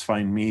companies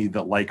find me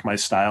that like my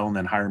style and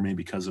then hire me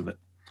because of it.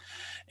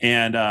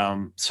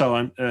 And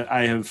so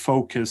I have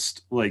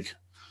focused, like,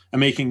 I'm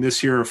making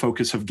this year a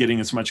focus of getting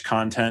as much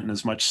content and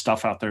as much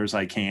stuff out there as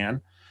I can.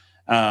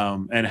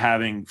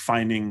 And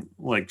finding,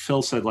 like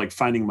Phil said, like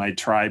finding my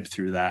tribe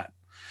through that.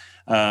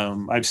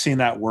 I've seen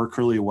that work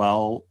really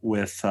well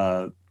with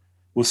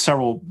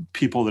several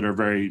people that are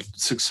very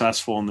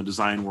successful in the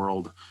design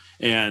world.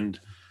 And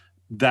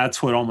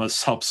that's what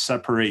almost helps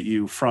separate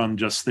you from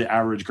just the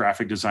average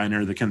graphic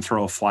designer that can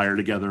throw a flyer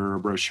together or a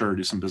brochure,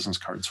 do some business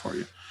cards for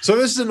you. So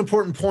this is an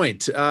important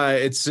point.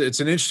 It's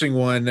an interesting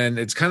one, and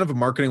it's kind of a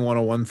marketing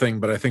 101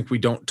 thing, but I think we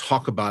don't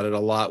talk about it a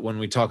lot when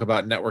we talk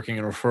about networking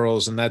and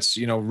referrals. And that's,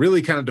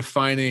 really kind of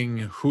defining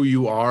who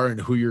you are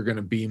and who you're going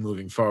to be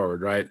moving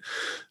forward, right?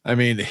 I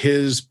mean,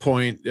 his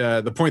point,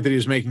 the point that he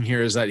was making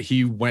here is that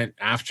he went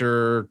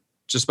after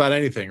just about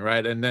anything,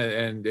 right? And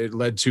it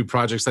led to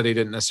projects that he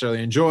didn't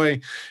necessarily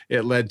enjoy.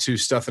 It led to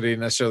stuff that he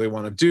didn't necessarily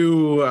want to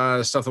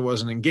do, stuff that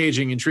wasn't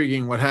engaging,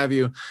 intriguing, what have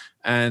you.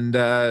 And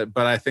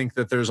but I think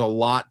that there's a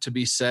lot to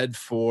be said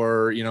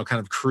for, kind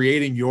of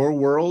creating your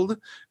world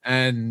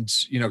and,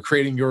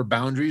 creating your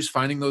boundaries,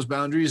 finding those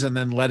boundaries, and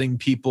then letting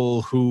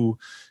people who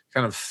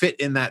kind of fit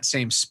in that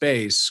same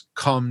space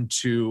come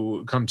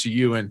to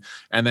you, and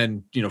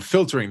then,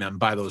 filtering them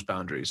by those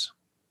boundaries.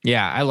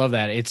 Yeah, I love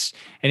that.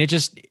 It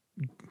just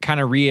kind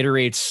of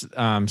reiterates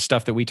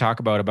stuff that we talk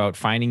about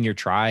finding your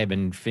tribe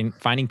and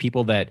finding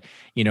people that,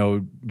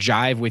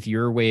 jive with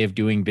your way of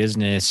doing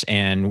business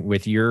and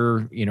with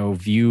your,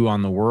 view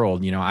on the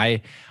world.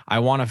 I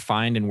want to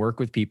find and work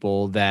with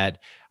people that,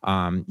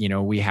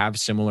 we have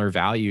similar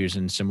values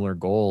and similar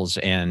goals.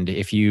 And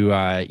if you,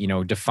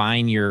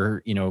 define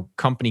your,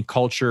 company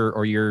culture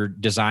or your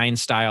design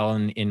style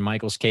in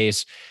Michael's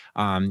case,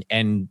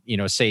 and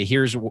say,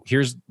 here's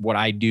what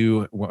I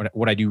do,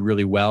 what I do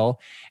really well,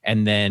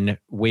 and then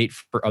wait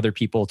for other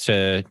people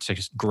to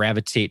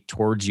gravitate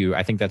towards you.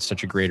 I think that's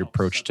such a great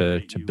approach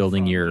to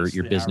building your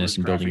business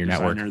and building your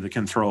network. That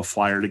can throw a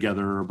flyer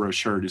together or a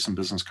brochure, do some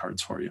business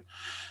cards for you.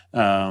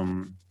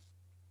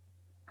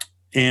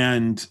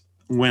 And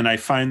when I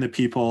find that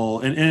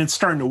people, and it's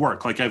starting to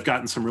work, like I've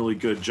gotten some really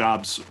good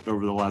jobs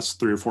over the last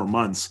 3 or 4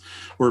 months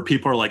where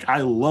people are like, I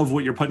love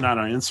what you're putting out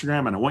on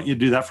Instagram and I want you to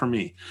do that for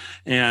me.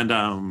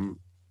 And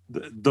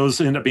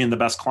those end up being the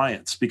best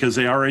clients because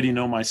they already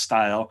know my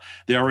style.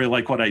 They already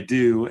like what I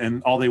do.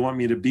 And all they want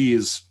me to be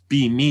is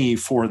be me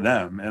for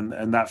them.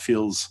 And that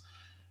feels,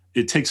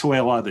 it takes away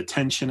a lot of the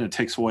tension. It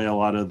takes away a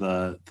lot of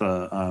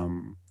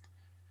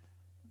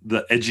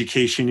the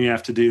education you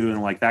have to do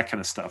and like that kind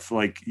of stuff.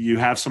 Like you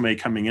have somebody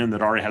coming in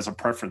that already has a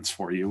preference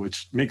for you,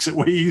 which makes it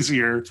way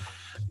easier.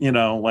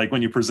 Like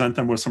when you present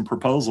them with some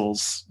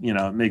proposals,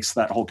 it makes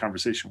that whole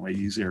conversation way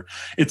easier.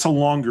 It's a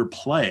longer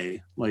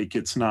play. Like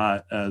it's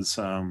not as,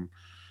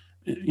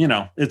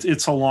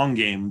 it's a long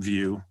game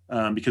view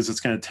because it's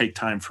going to take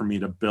time for me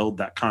to build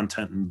that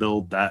content and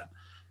build that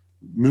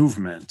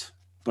movement.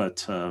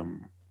 But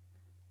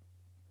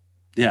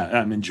yeah,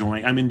 I'm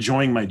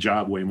enjoying my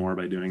job way more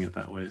by doing it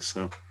that way.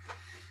 So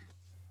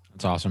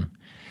that's awesome.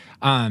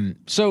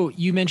 So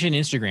you mentioned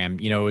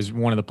Instagram, is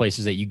one of the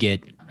places that you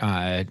get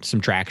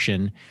some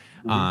traction.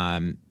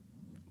 Mm-hmm.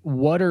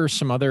 What are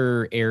some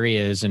other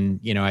areas? And,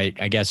 I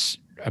guess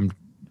I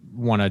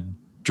want to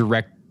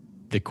direct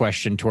the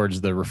question towards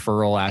the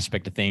referral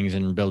aspect of things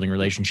and building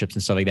relationships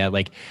and stuff like that.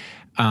 Like,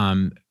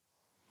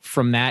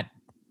 from that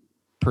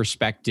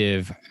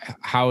perspective,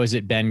 how has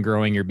it been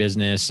growing your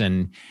business,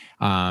 and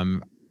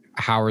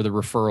how are the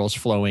referrals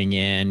flowing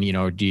in?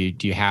 Do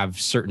you have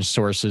certain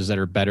sources that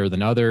are better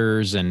than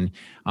others, and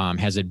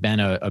has it been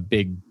a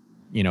big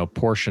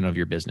portion of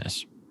your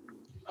business?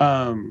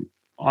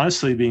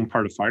 Honestly, being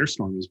part of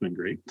Firestorm has been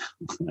great.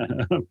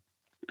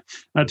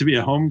 Not to be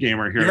a home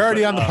gamer here. You're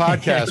already on the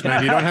podcast,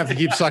 man. You don't have to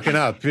keep sucking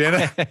up.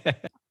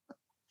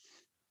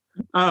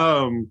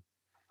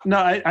 No,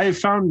 I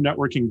found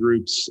networking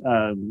groups.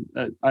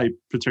 I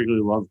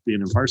particularly love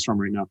being in Firestorm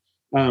right now.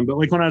 But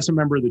like when I was a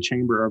member of the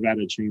chamber, or at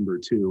a chamber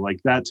too, like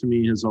that to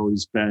me has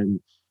always been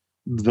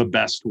the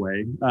best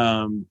way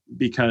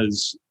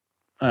because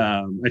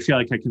I feel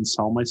like I can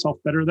sell myself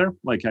better there.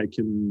 Like I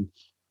can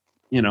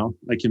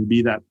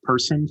be that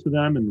person to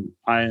them, and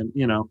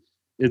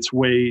it's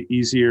way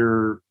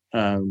easier.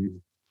 I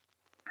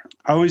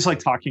always like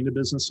talking to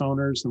business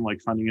owners and like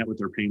finding out what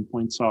their pain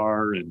points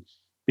are and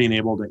being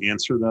able to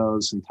answer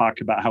those and talk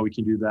about how we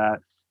can do that,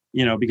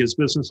 because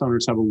business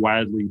owners have a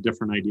wildly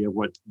different idea of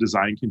what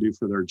design can do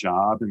for their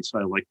job. And so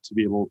I like to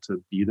be able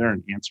to be there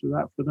and answer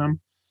that for them.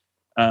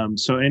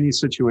 So any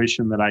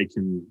situation that I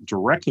can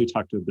directly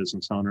talk to a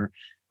business owner.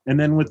 And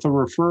then with the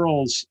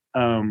referrals,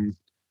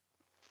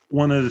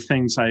 one of the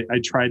things I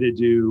try to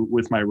do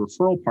with my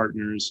referral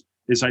partners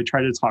is I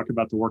try to talk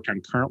about the work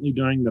I'm currently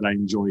doing that I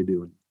enjoy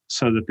doing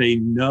so that they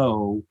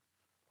know.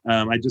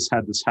 I just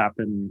had this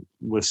happen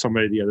with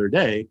somebody the other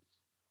day.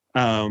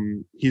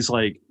 He's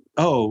like,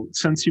 oh,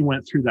 since you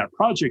went through that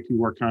project you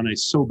work on, I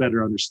so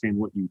better understand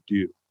what you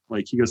do.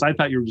 Like he goes, I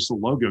thought you were just a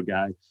logo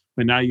guy,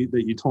 but now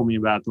that you told me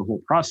about the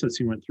whole process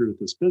you went through with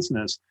this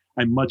business,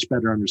 I much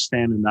better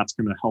understand, and that's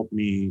going to help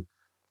me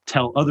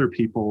tell other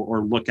people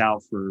or look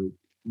out for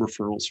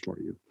referrals for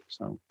you.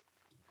 So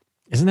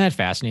isn't that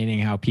fascinating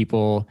how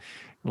people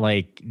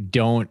like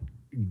don't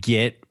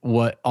get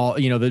what all,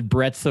 the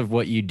breadth of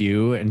what you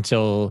do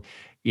until,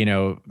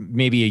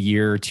 maybe a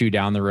year or two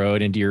down the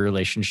road into your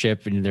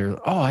relationship, and they're,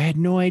 oh, I had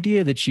no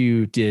idea that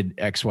you did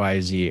X,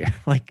 Y, Z.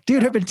 Like,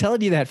 dude, I've been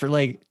telling you that for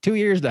like 2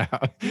 years now.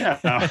 Yeah.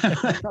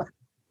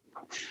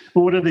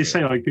 Well, what do they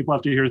say? Like people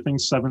have to hear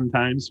things 7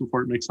 times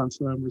before it makes sense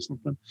to them or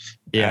something.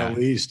 Yeah. At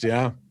least.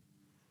 Yeah.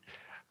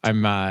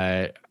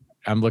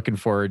 I'm looking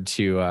forward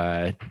to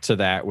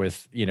that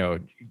with,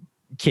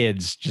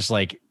 kids, just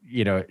like,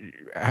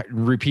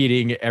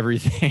 repeating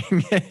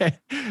everything.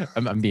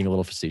 I'm being a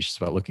little facetious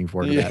about looking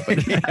forward to that.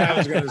 But yeah, I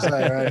was going to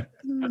say,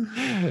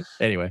 right.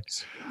 Anyway.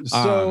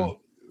 So,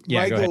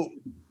 yeah, Michael,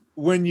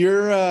 when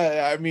you're,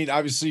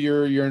 obviously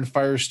you're in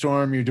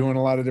Firestorm, you're doing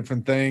a lot of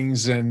different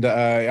things, and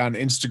on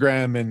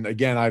Instagram. And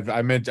again,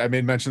 I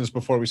made mention this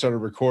before we started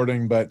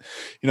recording, but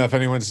if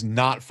anyone's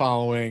not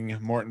following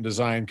Morten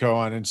Design Co.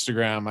 on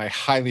Instagram, I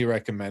highly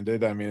recommend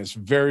it. I mean, it's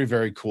very,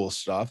 very cool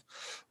stuff.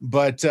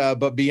 But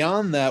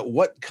beyond that,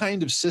 what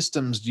kind of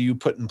systems do you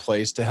put in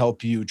place to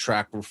help you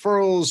track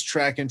referrals,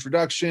 track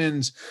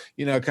introductions,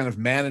 kind of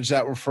manage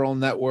that referral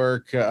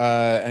network,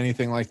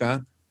 anything like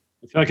that?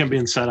 I feel like I'm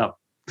being set up.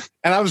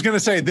 And I was going to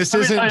say, this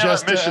isn't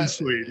just Mission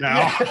Suite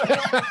now.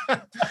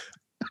 Yeah.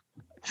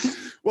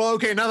 Well,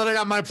 okay. Now that I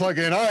got my plug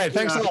in, all right.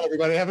 Thanks a lot,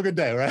 everybody. Have a good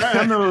day. Right?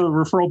 I'm the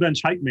referral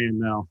bench hype man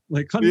now.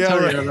 Like, let me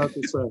tell you about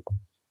this.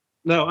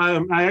 No, I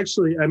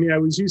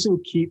was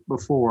using Keep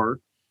before,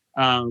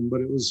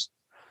 but it was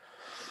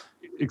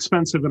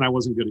expensive and I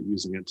wasn't good at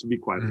using it, to be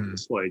quite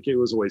honest. Like, it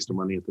was a waste of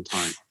money at the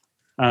time.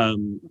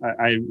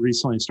 I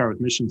recently started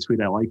with Mission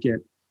Suite. I like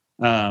it.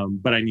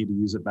 But I need to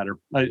use it better.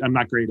 I'm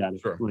not great at it.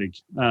 Sure. Like,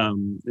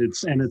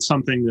 it's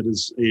something that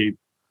is a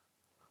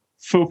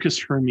focus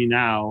for me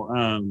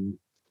now.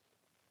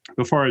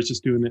 Before I was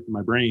just doing it in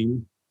my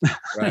brain,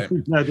 Right.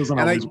 That doesn't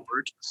And always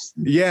work.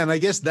 yeah, and I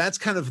guess that's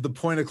kind of the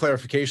point of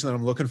clarification that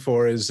I'm looking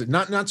for is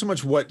not so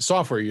much what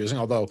software you're using,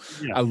 although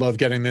Yeah. I love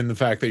getting in the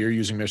fact that you're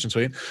using Mission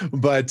Suite,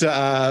 but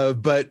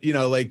but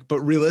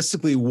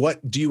realistically,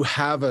 what do you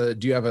have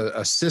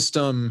a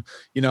system,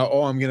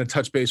 oh, I'm going to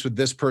touch base with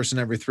this person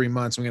every 3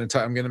 months. I'm going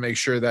to make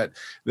sure that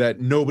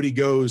nobody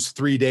goes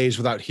 3 days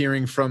without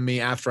hearing from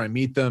me after I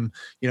meet them,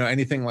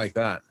 anything like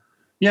that.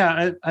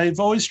 Yeah, I've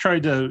always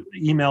tried to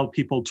email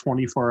people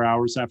 24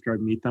 hours after I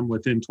meet them,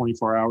 within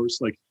 24 hours,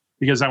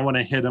 because I want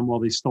to hit them while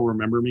they still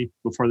remember me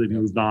before they've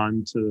moved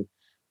on to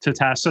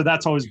tasks. So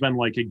that's always been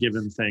like a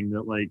given thing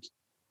that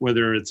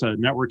whether it's a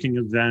networking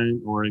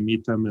event or I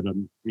meet them at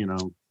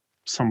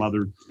some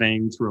other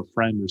thing through a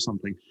friend or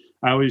something,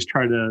 I always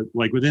try to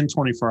within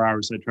 24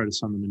 hours, I try to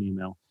send them an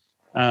email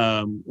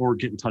or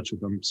get in touch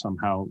with them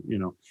somehow,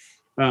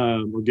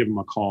 or give them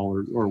a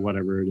call or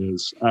whatever it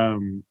is.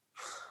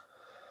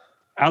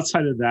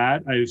 Outside of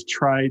that, I've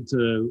tried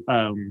to,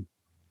 I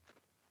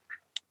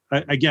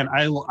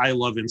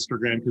love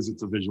Instagram because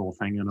it's a visual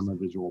thing and I'm a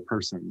visual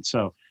person.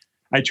 So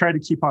I try to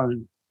keep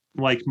on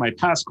my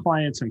past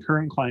clients and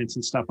current clients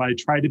and stuff. I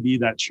try to be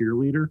that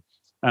cheerleader.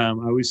 I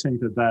always think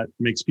that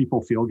makes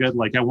people feel good.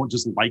 I won't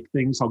just like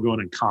things. I'll go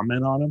in and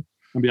comment on them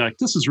and be like,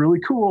 this is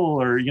really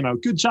cool, or,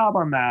 good job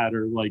on that,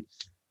 or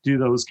do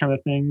those kind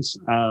of things.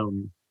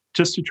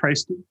 Just to try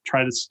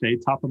to stay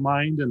top of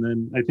mind. And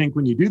then I think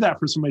when you do that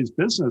for somebody's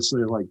business,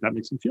 they're that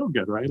makes them feel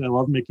good, right? I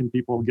love making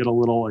people get a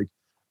little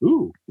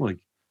ooh,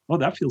 oh,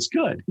 that feels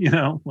good.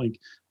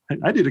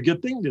 I did a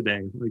good thing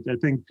today. I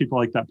think people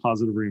like that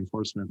positive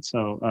reinforcement.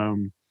 So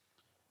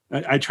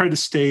I try to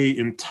stay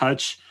in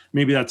touch.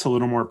 Maybe that's a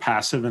little more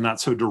passive and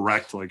not so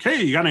direct,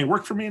 hey, you got any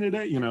work for me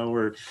today?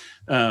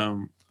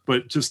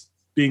 But just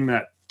being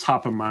that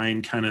top of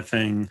mind kind of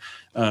thing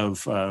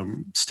of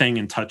staying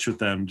in touch with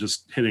them,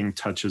 just hitting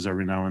touches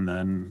every now and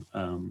then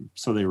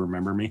so they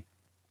remember me.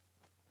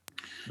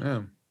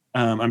 Yeah.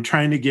 I'm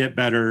trying to get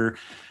better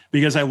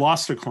because I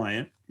lost a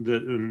client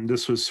and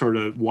this was sort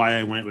of why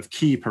I went with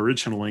Keep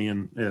originally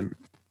and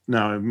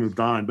now I've moved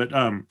on. But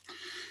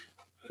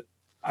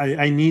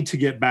I need to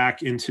get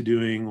back into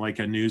doing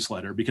a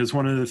newsletter, because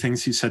one of the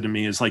things he said to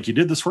me is you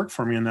did this work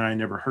for me and then I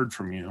never heard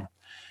from you.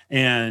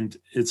 And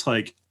it's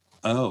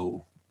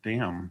oh,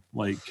 damn,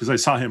 because I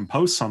saw him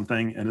post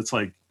something and it's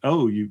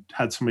oh, you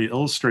had somebody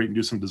illustrate and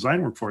do some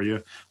design work for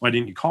you. Why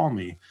didn't you call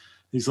me?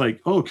 He's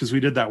oh, because we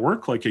did that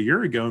work a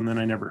year ago and then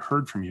I never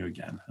heard from you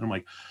again. And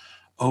I'm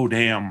oh,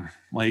 damn,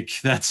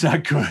 that's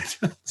not good.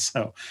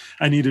 So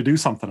I need to do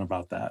something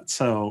about that.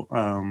 So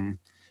I'm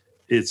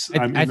in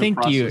the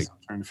process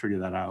of trying to figure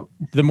that out.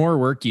 The more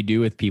work you do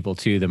with people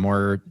too, the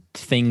more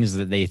things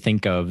that they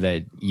think of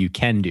that you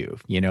can do,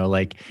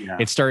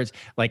 It starts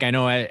I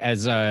know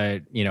as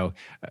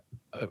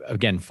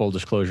again, full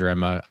disclosure,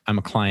 I'm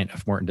a client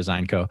of Morten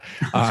Design Co.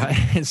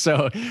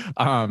 So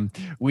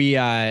we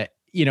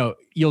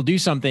you'll do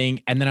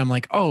something and then I'm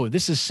oh,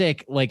 this is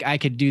sick. I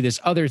could do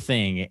this other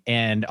thing.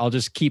 And I'll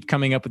just keep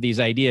coming up with these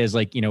ideas.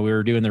 We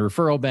were doing the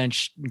referral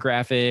bench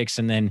graphics.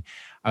 And then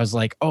I was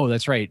oh,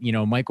 that's right.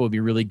 Michael would be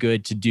really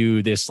good to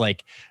do this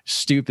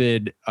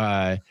stupid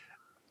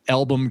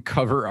album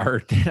cover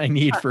art that I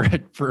need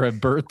for a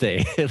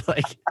birthday.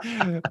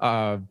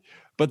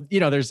 But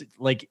there's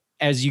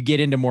as you get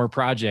into more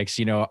projects,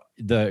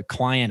 the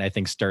client, I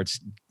think,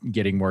 starts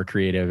getting more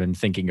creative and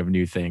thinking of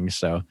new things.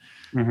 So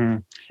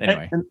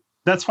anyway. And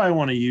that's why I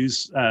want to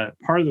use,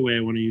 part of the way I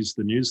want to use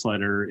the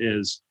newsletter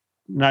is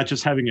not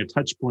just having a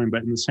touch point,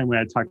 but in the same way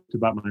I talked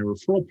about my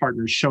referral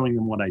partners, showing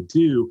them what I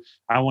do.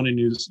 I want to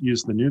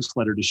use the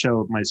newsletter to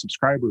show my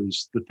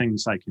subscribers the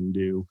things I can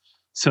do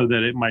so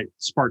that it might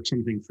spark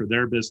something for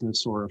their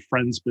business or a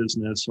friend's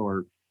business,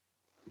 or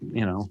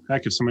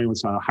heck, if somebody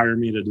wants to hire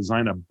me to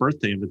design a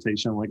birthday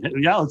invitation, hey,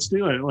 yeah, let's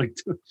do it.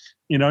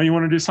 You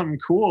want to do something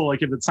cool.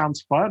 If it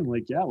sounds fun,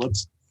 yeah,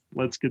 let's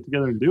get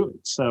together and do it.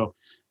 So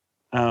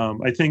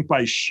I think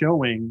by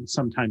showing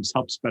sometimes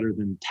helps better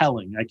than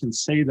telling. I can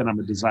say that I'm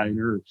a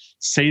designer,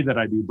 say that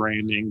I do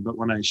branding, but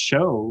when I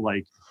show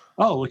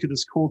oh, look at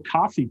this cool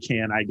coffee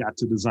can I got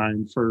to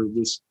design for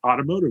this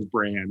automotive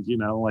brand,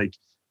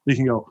 they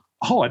can go,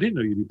 oh, I didn't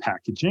know you do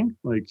packaging.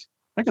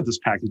 I got this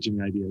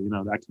packaging idea,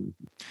 that kind of thing.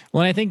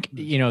 Well, I think,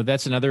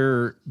 that's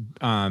another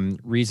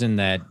reason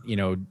that,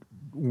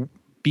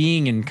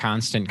 being in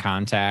constant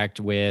contact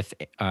with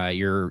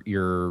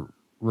your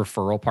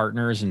referral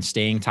partners and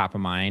staying top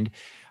of mind,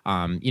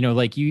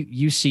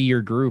 you see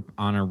your group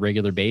on a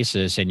regular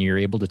basis and you're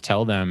able to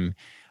tell them,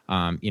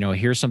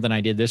 here's something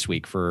I did this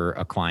week for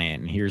a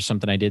client, and here's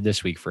something I did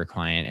this week for a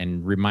client,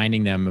 and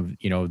reminding them of,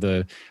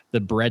 the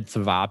breadth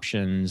of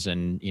options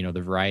and,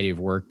 the variety of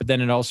work. But then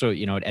it also,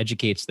 it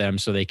educates them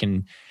so they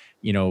can,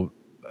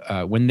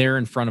 when they're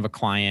in front of a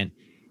client,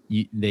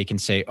 they can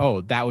say,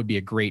 oh, that would be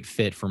a great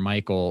fit for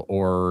Michael,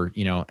 or,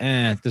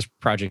 this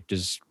project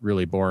is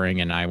really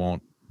boring and I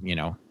won't,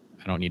 I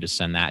don't need to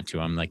send that to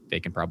them. They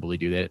can probably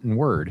do that in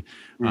Word.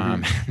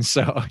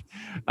 So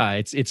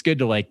it's good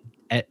to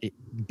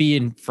be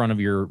in front of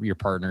your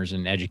partners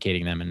and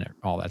educating them and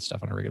all that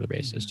stuff on a regular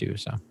basis too.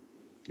 So,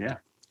 yeah.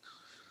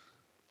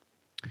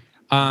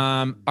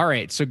 All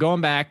right. So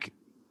going back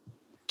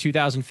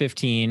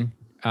 2015,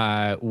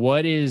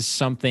 what is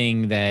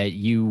something that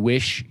you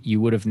wish you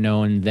would have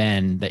known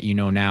then that you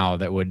know now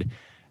that would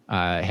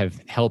have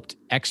helped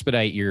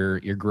expedite your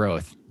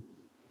growth?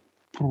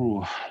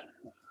 Ooh.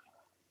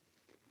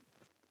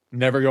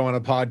 Never go on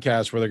a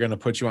podcast where they're going to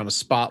put you on a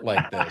spot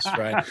like this,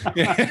 right?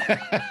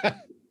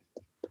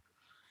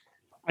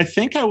 I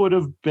think I would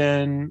have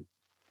been.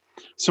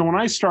 So when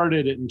I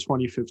started it in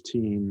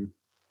 2015,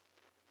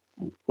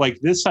 like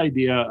this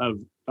idea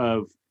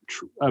of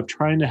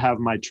trying to have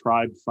my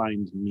tribe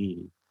find me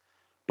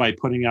by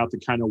putting out the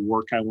kind of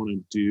work I want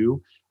to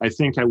do, I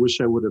think I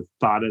wish I would have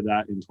thought of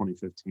that in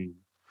 2015.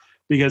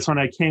 Because when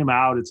I came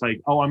out, it's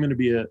like, oh, I'm going to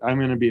be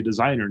a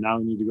designer. Now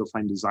I need to go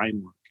find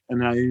design work.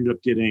 And I ended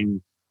up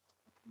getting,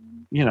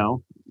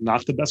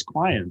 not the best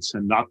clients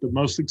and not the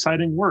most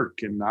exciting work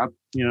and not,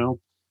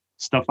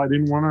 stuff I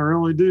didn't want to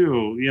really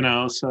do,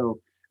 So,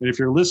 and if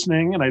you're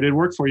listening and I did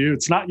work for you,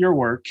 it's not your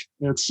work.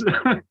 It's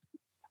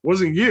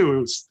wasn't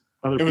you.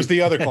 It was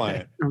the other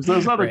client. It was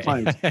those other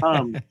clients.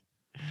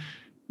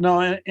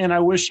 No, and I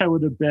wish I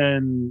would have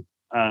been.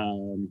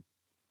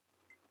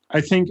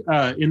 I think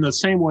in the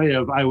same way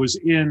of I was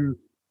in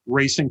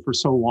racing for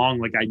so long,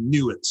 like I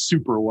knew it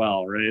super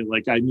well, right?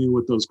 Like I knew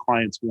what those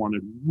clients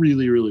wanted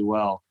really, really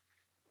well.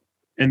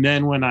 And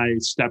then when I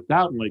stepped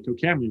out and like,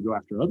 okay, I'm going to go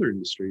after other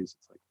industries,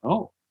 it's like,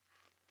 oh,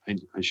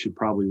 I should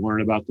probably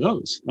learn about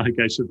those. Like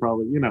I should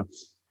probably,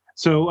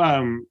 So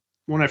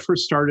when I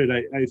first started,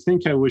 I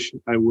think I wish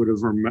I would have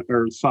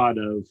thought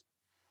of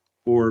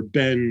or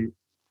been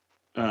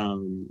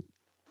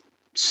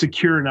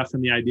secure enough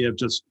in the idea of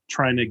just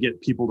trying to get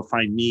people to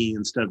find me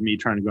instead of me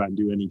trying to go out and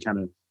do any kind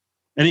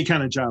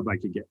of job I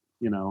could get,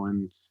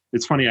 And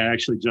it's funny, I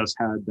actually just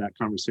had that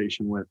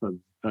conversation with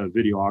a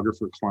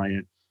videographer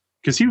client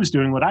because he was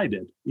doing what I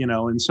did,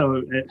 and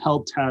so it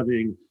helped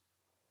having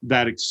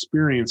that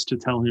experience to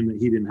tell him that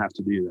he didn't have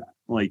to do that.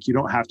 Like you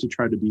don't have to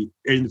try to be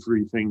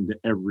everything to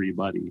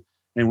everybody.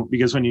 And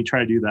because when you try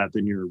to do that,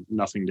 then you're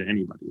nothing to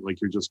anybody.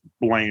 Like you're just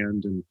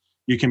bland and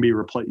you can be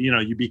replaced,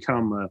 you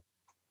become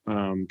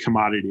a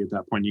commodity at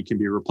that point. You can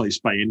be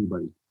replaced by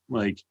anybody.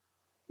 Like,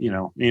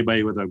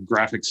 anybody with a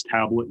graphics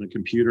tablet and a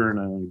computer and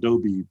an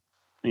Adobe,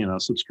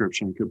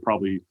 subscription could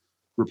probably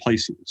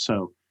replace you.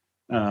 So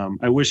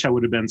I wish I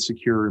would have been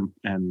secure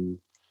and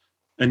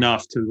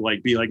enough to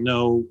like be like,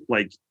 no,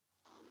 like,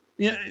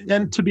 yeah.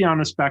 And to be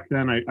honest, back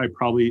then I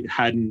probably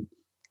hadn't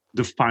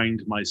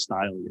defined my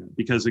style yet,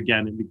 because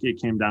again,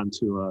 it came down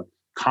to a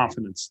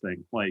confidence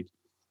thing. Like,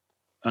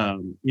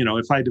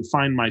 if I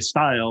define my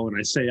style and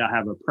I say I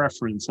have a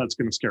preference, that's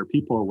going to scare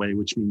people away,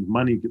 which means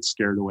money gets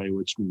scared away,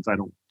 which means I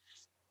don't,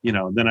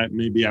 then I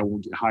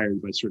won't get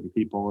hired by certain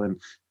people.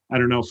 And I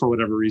don't know, for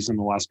whatever reason,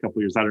 the last couple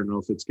of years, I don't know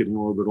if it's getting a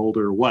little bit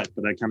older or what,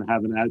 but I kind of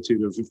have an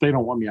attitude of if they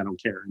don't want me, I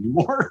don't care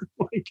anymore.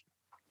 Like,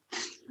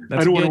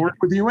 I don't want to work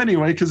with you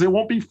anyway because it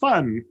won't be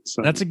fun.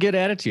 So. That's a good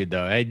attitude,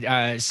 though.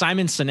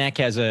 Simon Sinek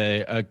has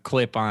a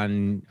clip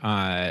on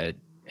an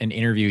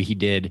interview he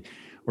did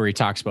where he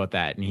talks about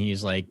that, and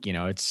he's like,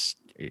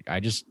 I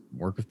just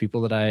work with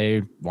people that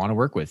I want to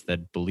work with,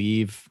 that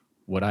believe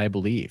what I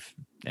believe,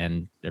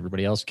 and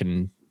everybody else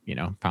can,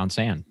 pound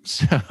sand.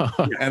 So,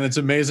 and it's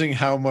amazing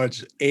how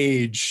much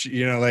age,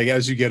 like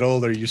as you get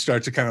older, you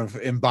start to kind of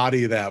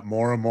embody that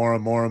more and more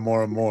and more and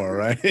more and more,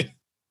 right?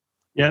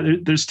 Yeah,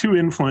 there's two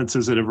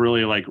influences that have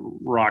really like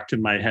rocked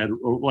in my head.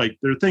 Like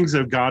there are things that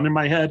have gone in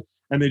my head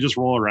and they just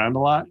roll around a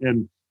lot,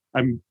 and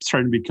I'm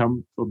starting to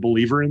become a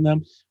believer in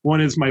them.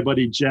 One is my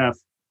buddy Jeff,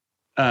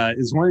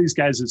 is one of these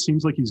guys that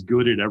seems like he's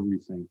good at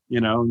everything,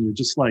 and you're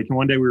just like, and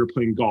one day we were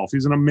playing golf.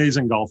 He's an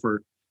amazing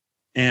golfer.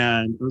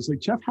 And I was like,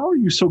 Jeff, how are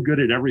you so good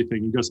at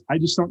everything? He goes, I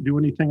just don't do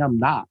anything I'm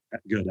not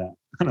good at.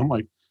 And I'm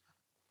like,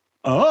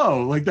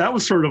 oh, like that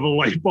was sort of a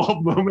light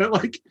bulb moment.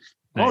 Like,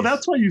 nice. Oh,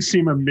 that's why you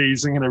seem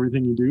amazing at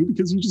everything you do,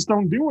 because you just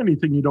don't do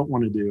anything you don't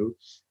want to do.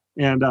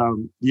 And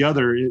the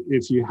other,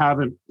 if you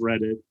haven't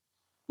read it,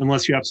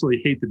 unless you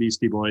absolutely hate the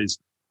Beastie Boys,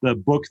 the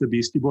book the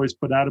Beastie Boys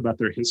put out about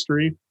their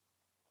history,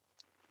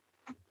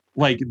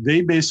 like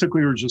they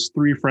basically were just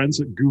three friends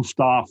that goofed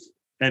off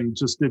and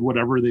just did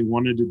whatever they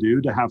wanted to do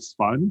to have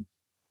fun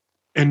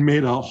and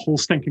made a whole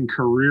stinking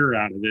career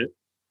out of it.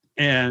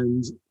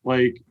 And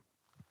like,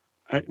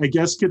 I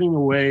guess getting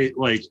away,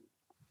 like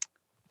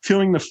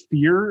feeling the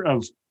fear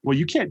of, well,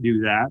 you can't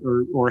do that,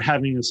 or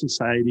having a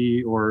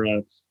society or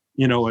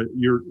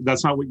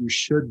that's not what you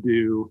should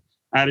do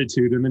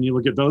attitude. And then you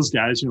look at those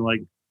guys and you're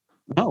like,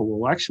 oh,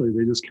 well, actually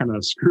they just kind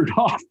of screwed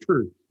off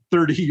for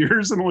 30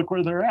 years and look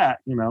where they're at,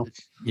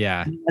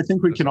 Yeah. I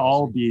think we can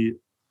all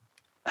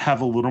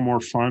have a little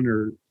more fun,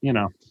 or,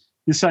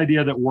 this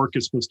idea that work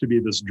is supposed to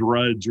be this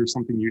drudge or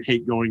something you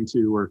hate going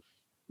to, or,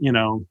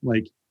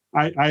 like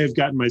I have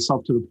gotten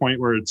myself to the point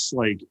where it's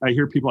like, I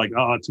hear people like,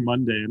 oh, it's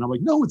Monday. And I'm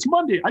like, no, it's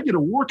Monday. I get to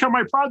work on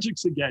my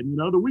projects again.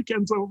 The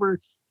weekend's over.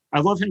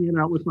 I love hanging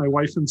out with my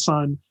wife and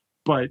son.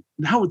 But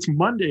now it's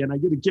Monday and I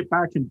get to get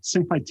back and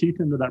sink my teeth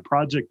into that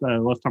project that I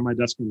left on my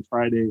desk on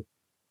Friday.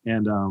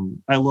 And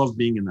I love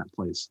being in that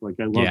place. Like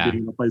I love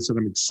being in a place that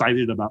I'm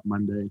excited about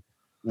Monday,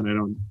 and I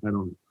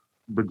don't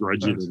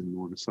begrudge it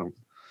anymore. So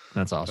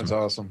that's awesome. That's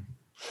awesome.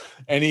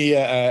 Any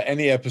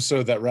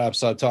episode that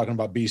wraps up talking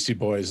about Beastie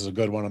Boys is a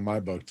good one in my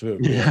book too.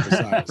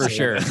 Yeah, for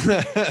sure.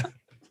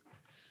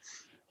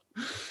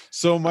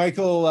 So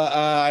Michael,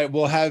 I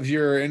will have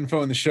your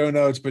info in the show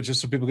notes, but just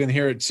so people can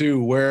hear it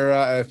too,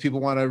 where if people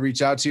want to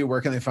reach out to you,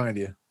 where can they find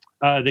you?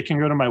 They can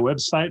go to my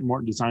website,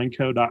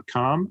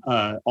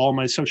 mortendesignco.com. All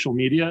my social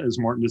media is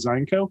Morten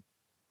Design Co.,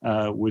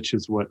 which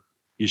is what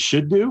you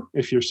should do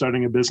if you're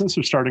starting a business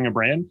or starting a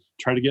brand.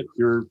 Try to get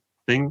your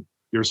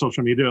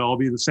social media to all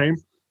be the same.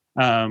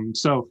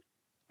 So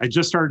I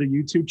just started a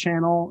YouTube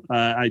channel.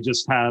 I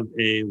just have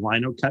a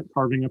lino cut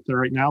carving up there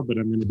right now, but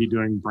I'm going to be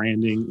doing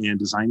branding and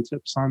design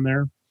tips on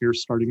there here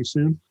starting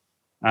soon.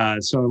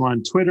 So I'm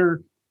on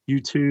Twitter,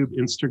 YouTube,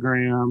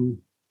 Instagram,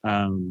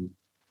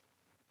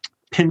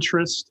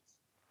 Pinterest,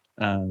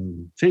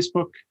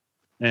 Facebook,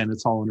 and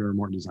it's all under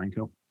Morten Design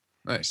Co.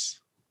 Nice.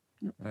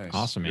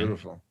 Awesome, man.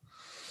 Beautiful.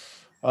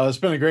 It's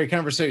been a great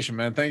conversation,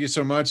 man. Thank you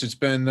so much. It's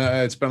been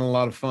a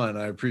lot of fun.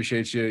 I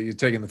appreciate you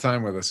taking the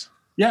time with us.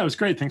 Yeah, it was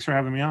great. Thanks for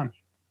having me on.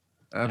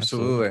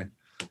 Absolutely.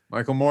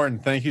 Michael Morten,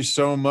 thank you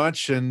so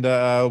much, and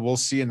we'll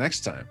see you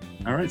next time.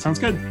 All right, sounds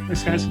good.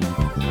 Thanks, guys.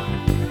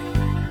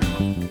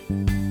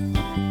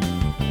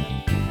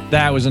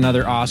 That was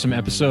another awesome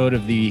episode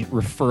of the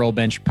Referral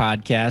Bench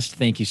podcast.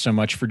 Thank you so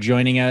much for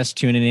joining us,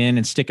 tuning in,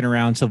 and sticking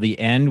around till the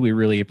end. We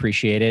really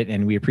appreciate it,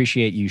 and we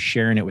appreciate you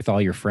sharing it with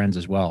all your friends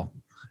as well.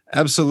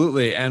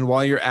 Absolutely. And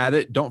while you're at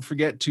it, don't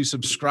forget to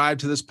subscribe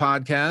to this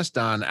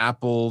podcast on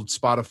Apple,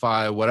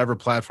 Spotify, whatever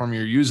platform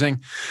you're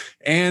using.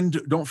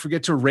 And don't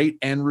forget to rate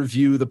and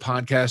review the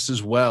podcast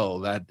as well.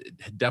 That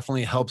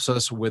definitely helps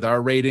us with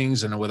our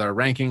ratings and with our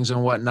rankings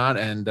and whatnot,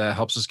 and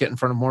helps us get in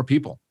front of more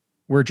people.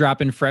 We're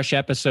dropping fresh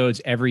episodes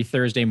every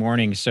Thursday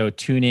morning, so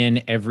tune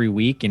in every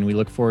week, and we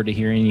look forward to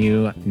hearing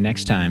you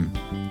next time.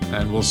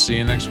 And we'll see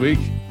you next week.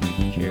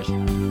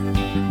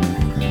 Cheers.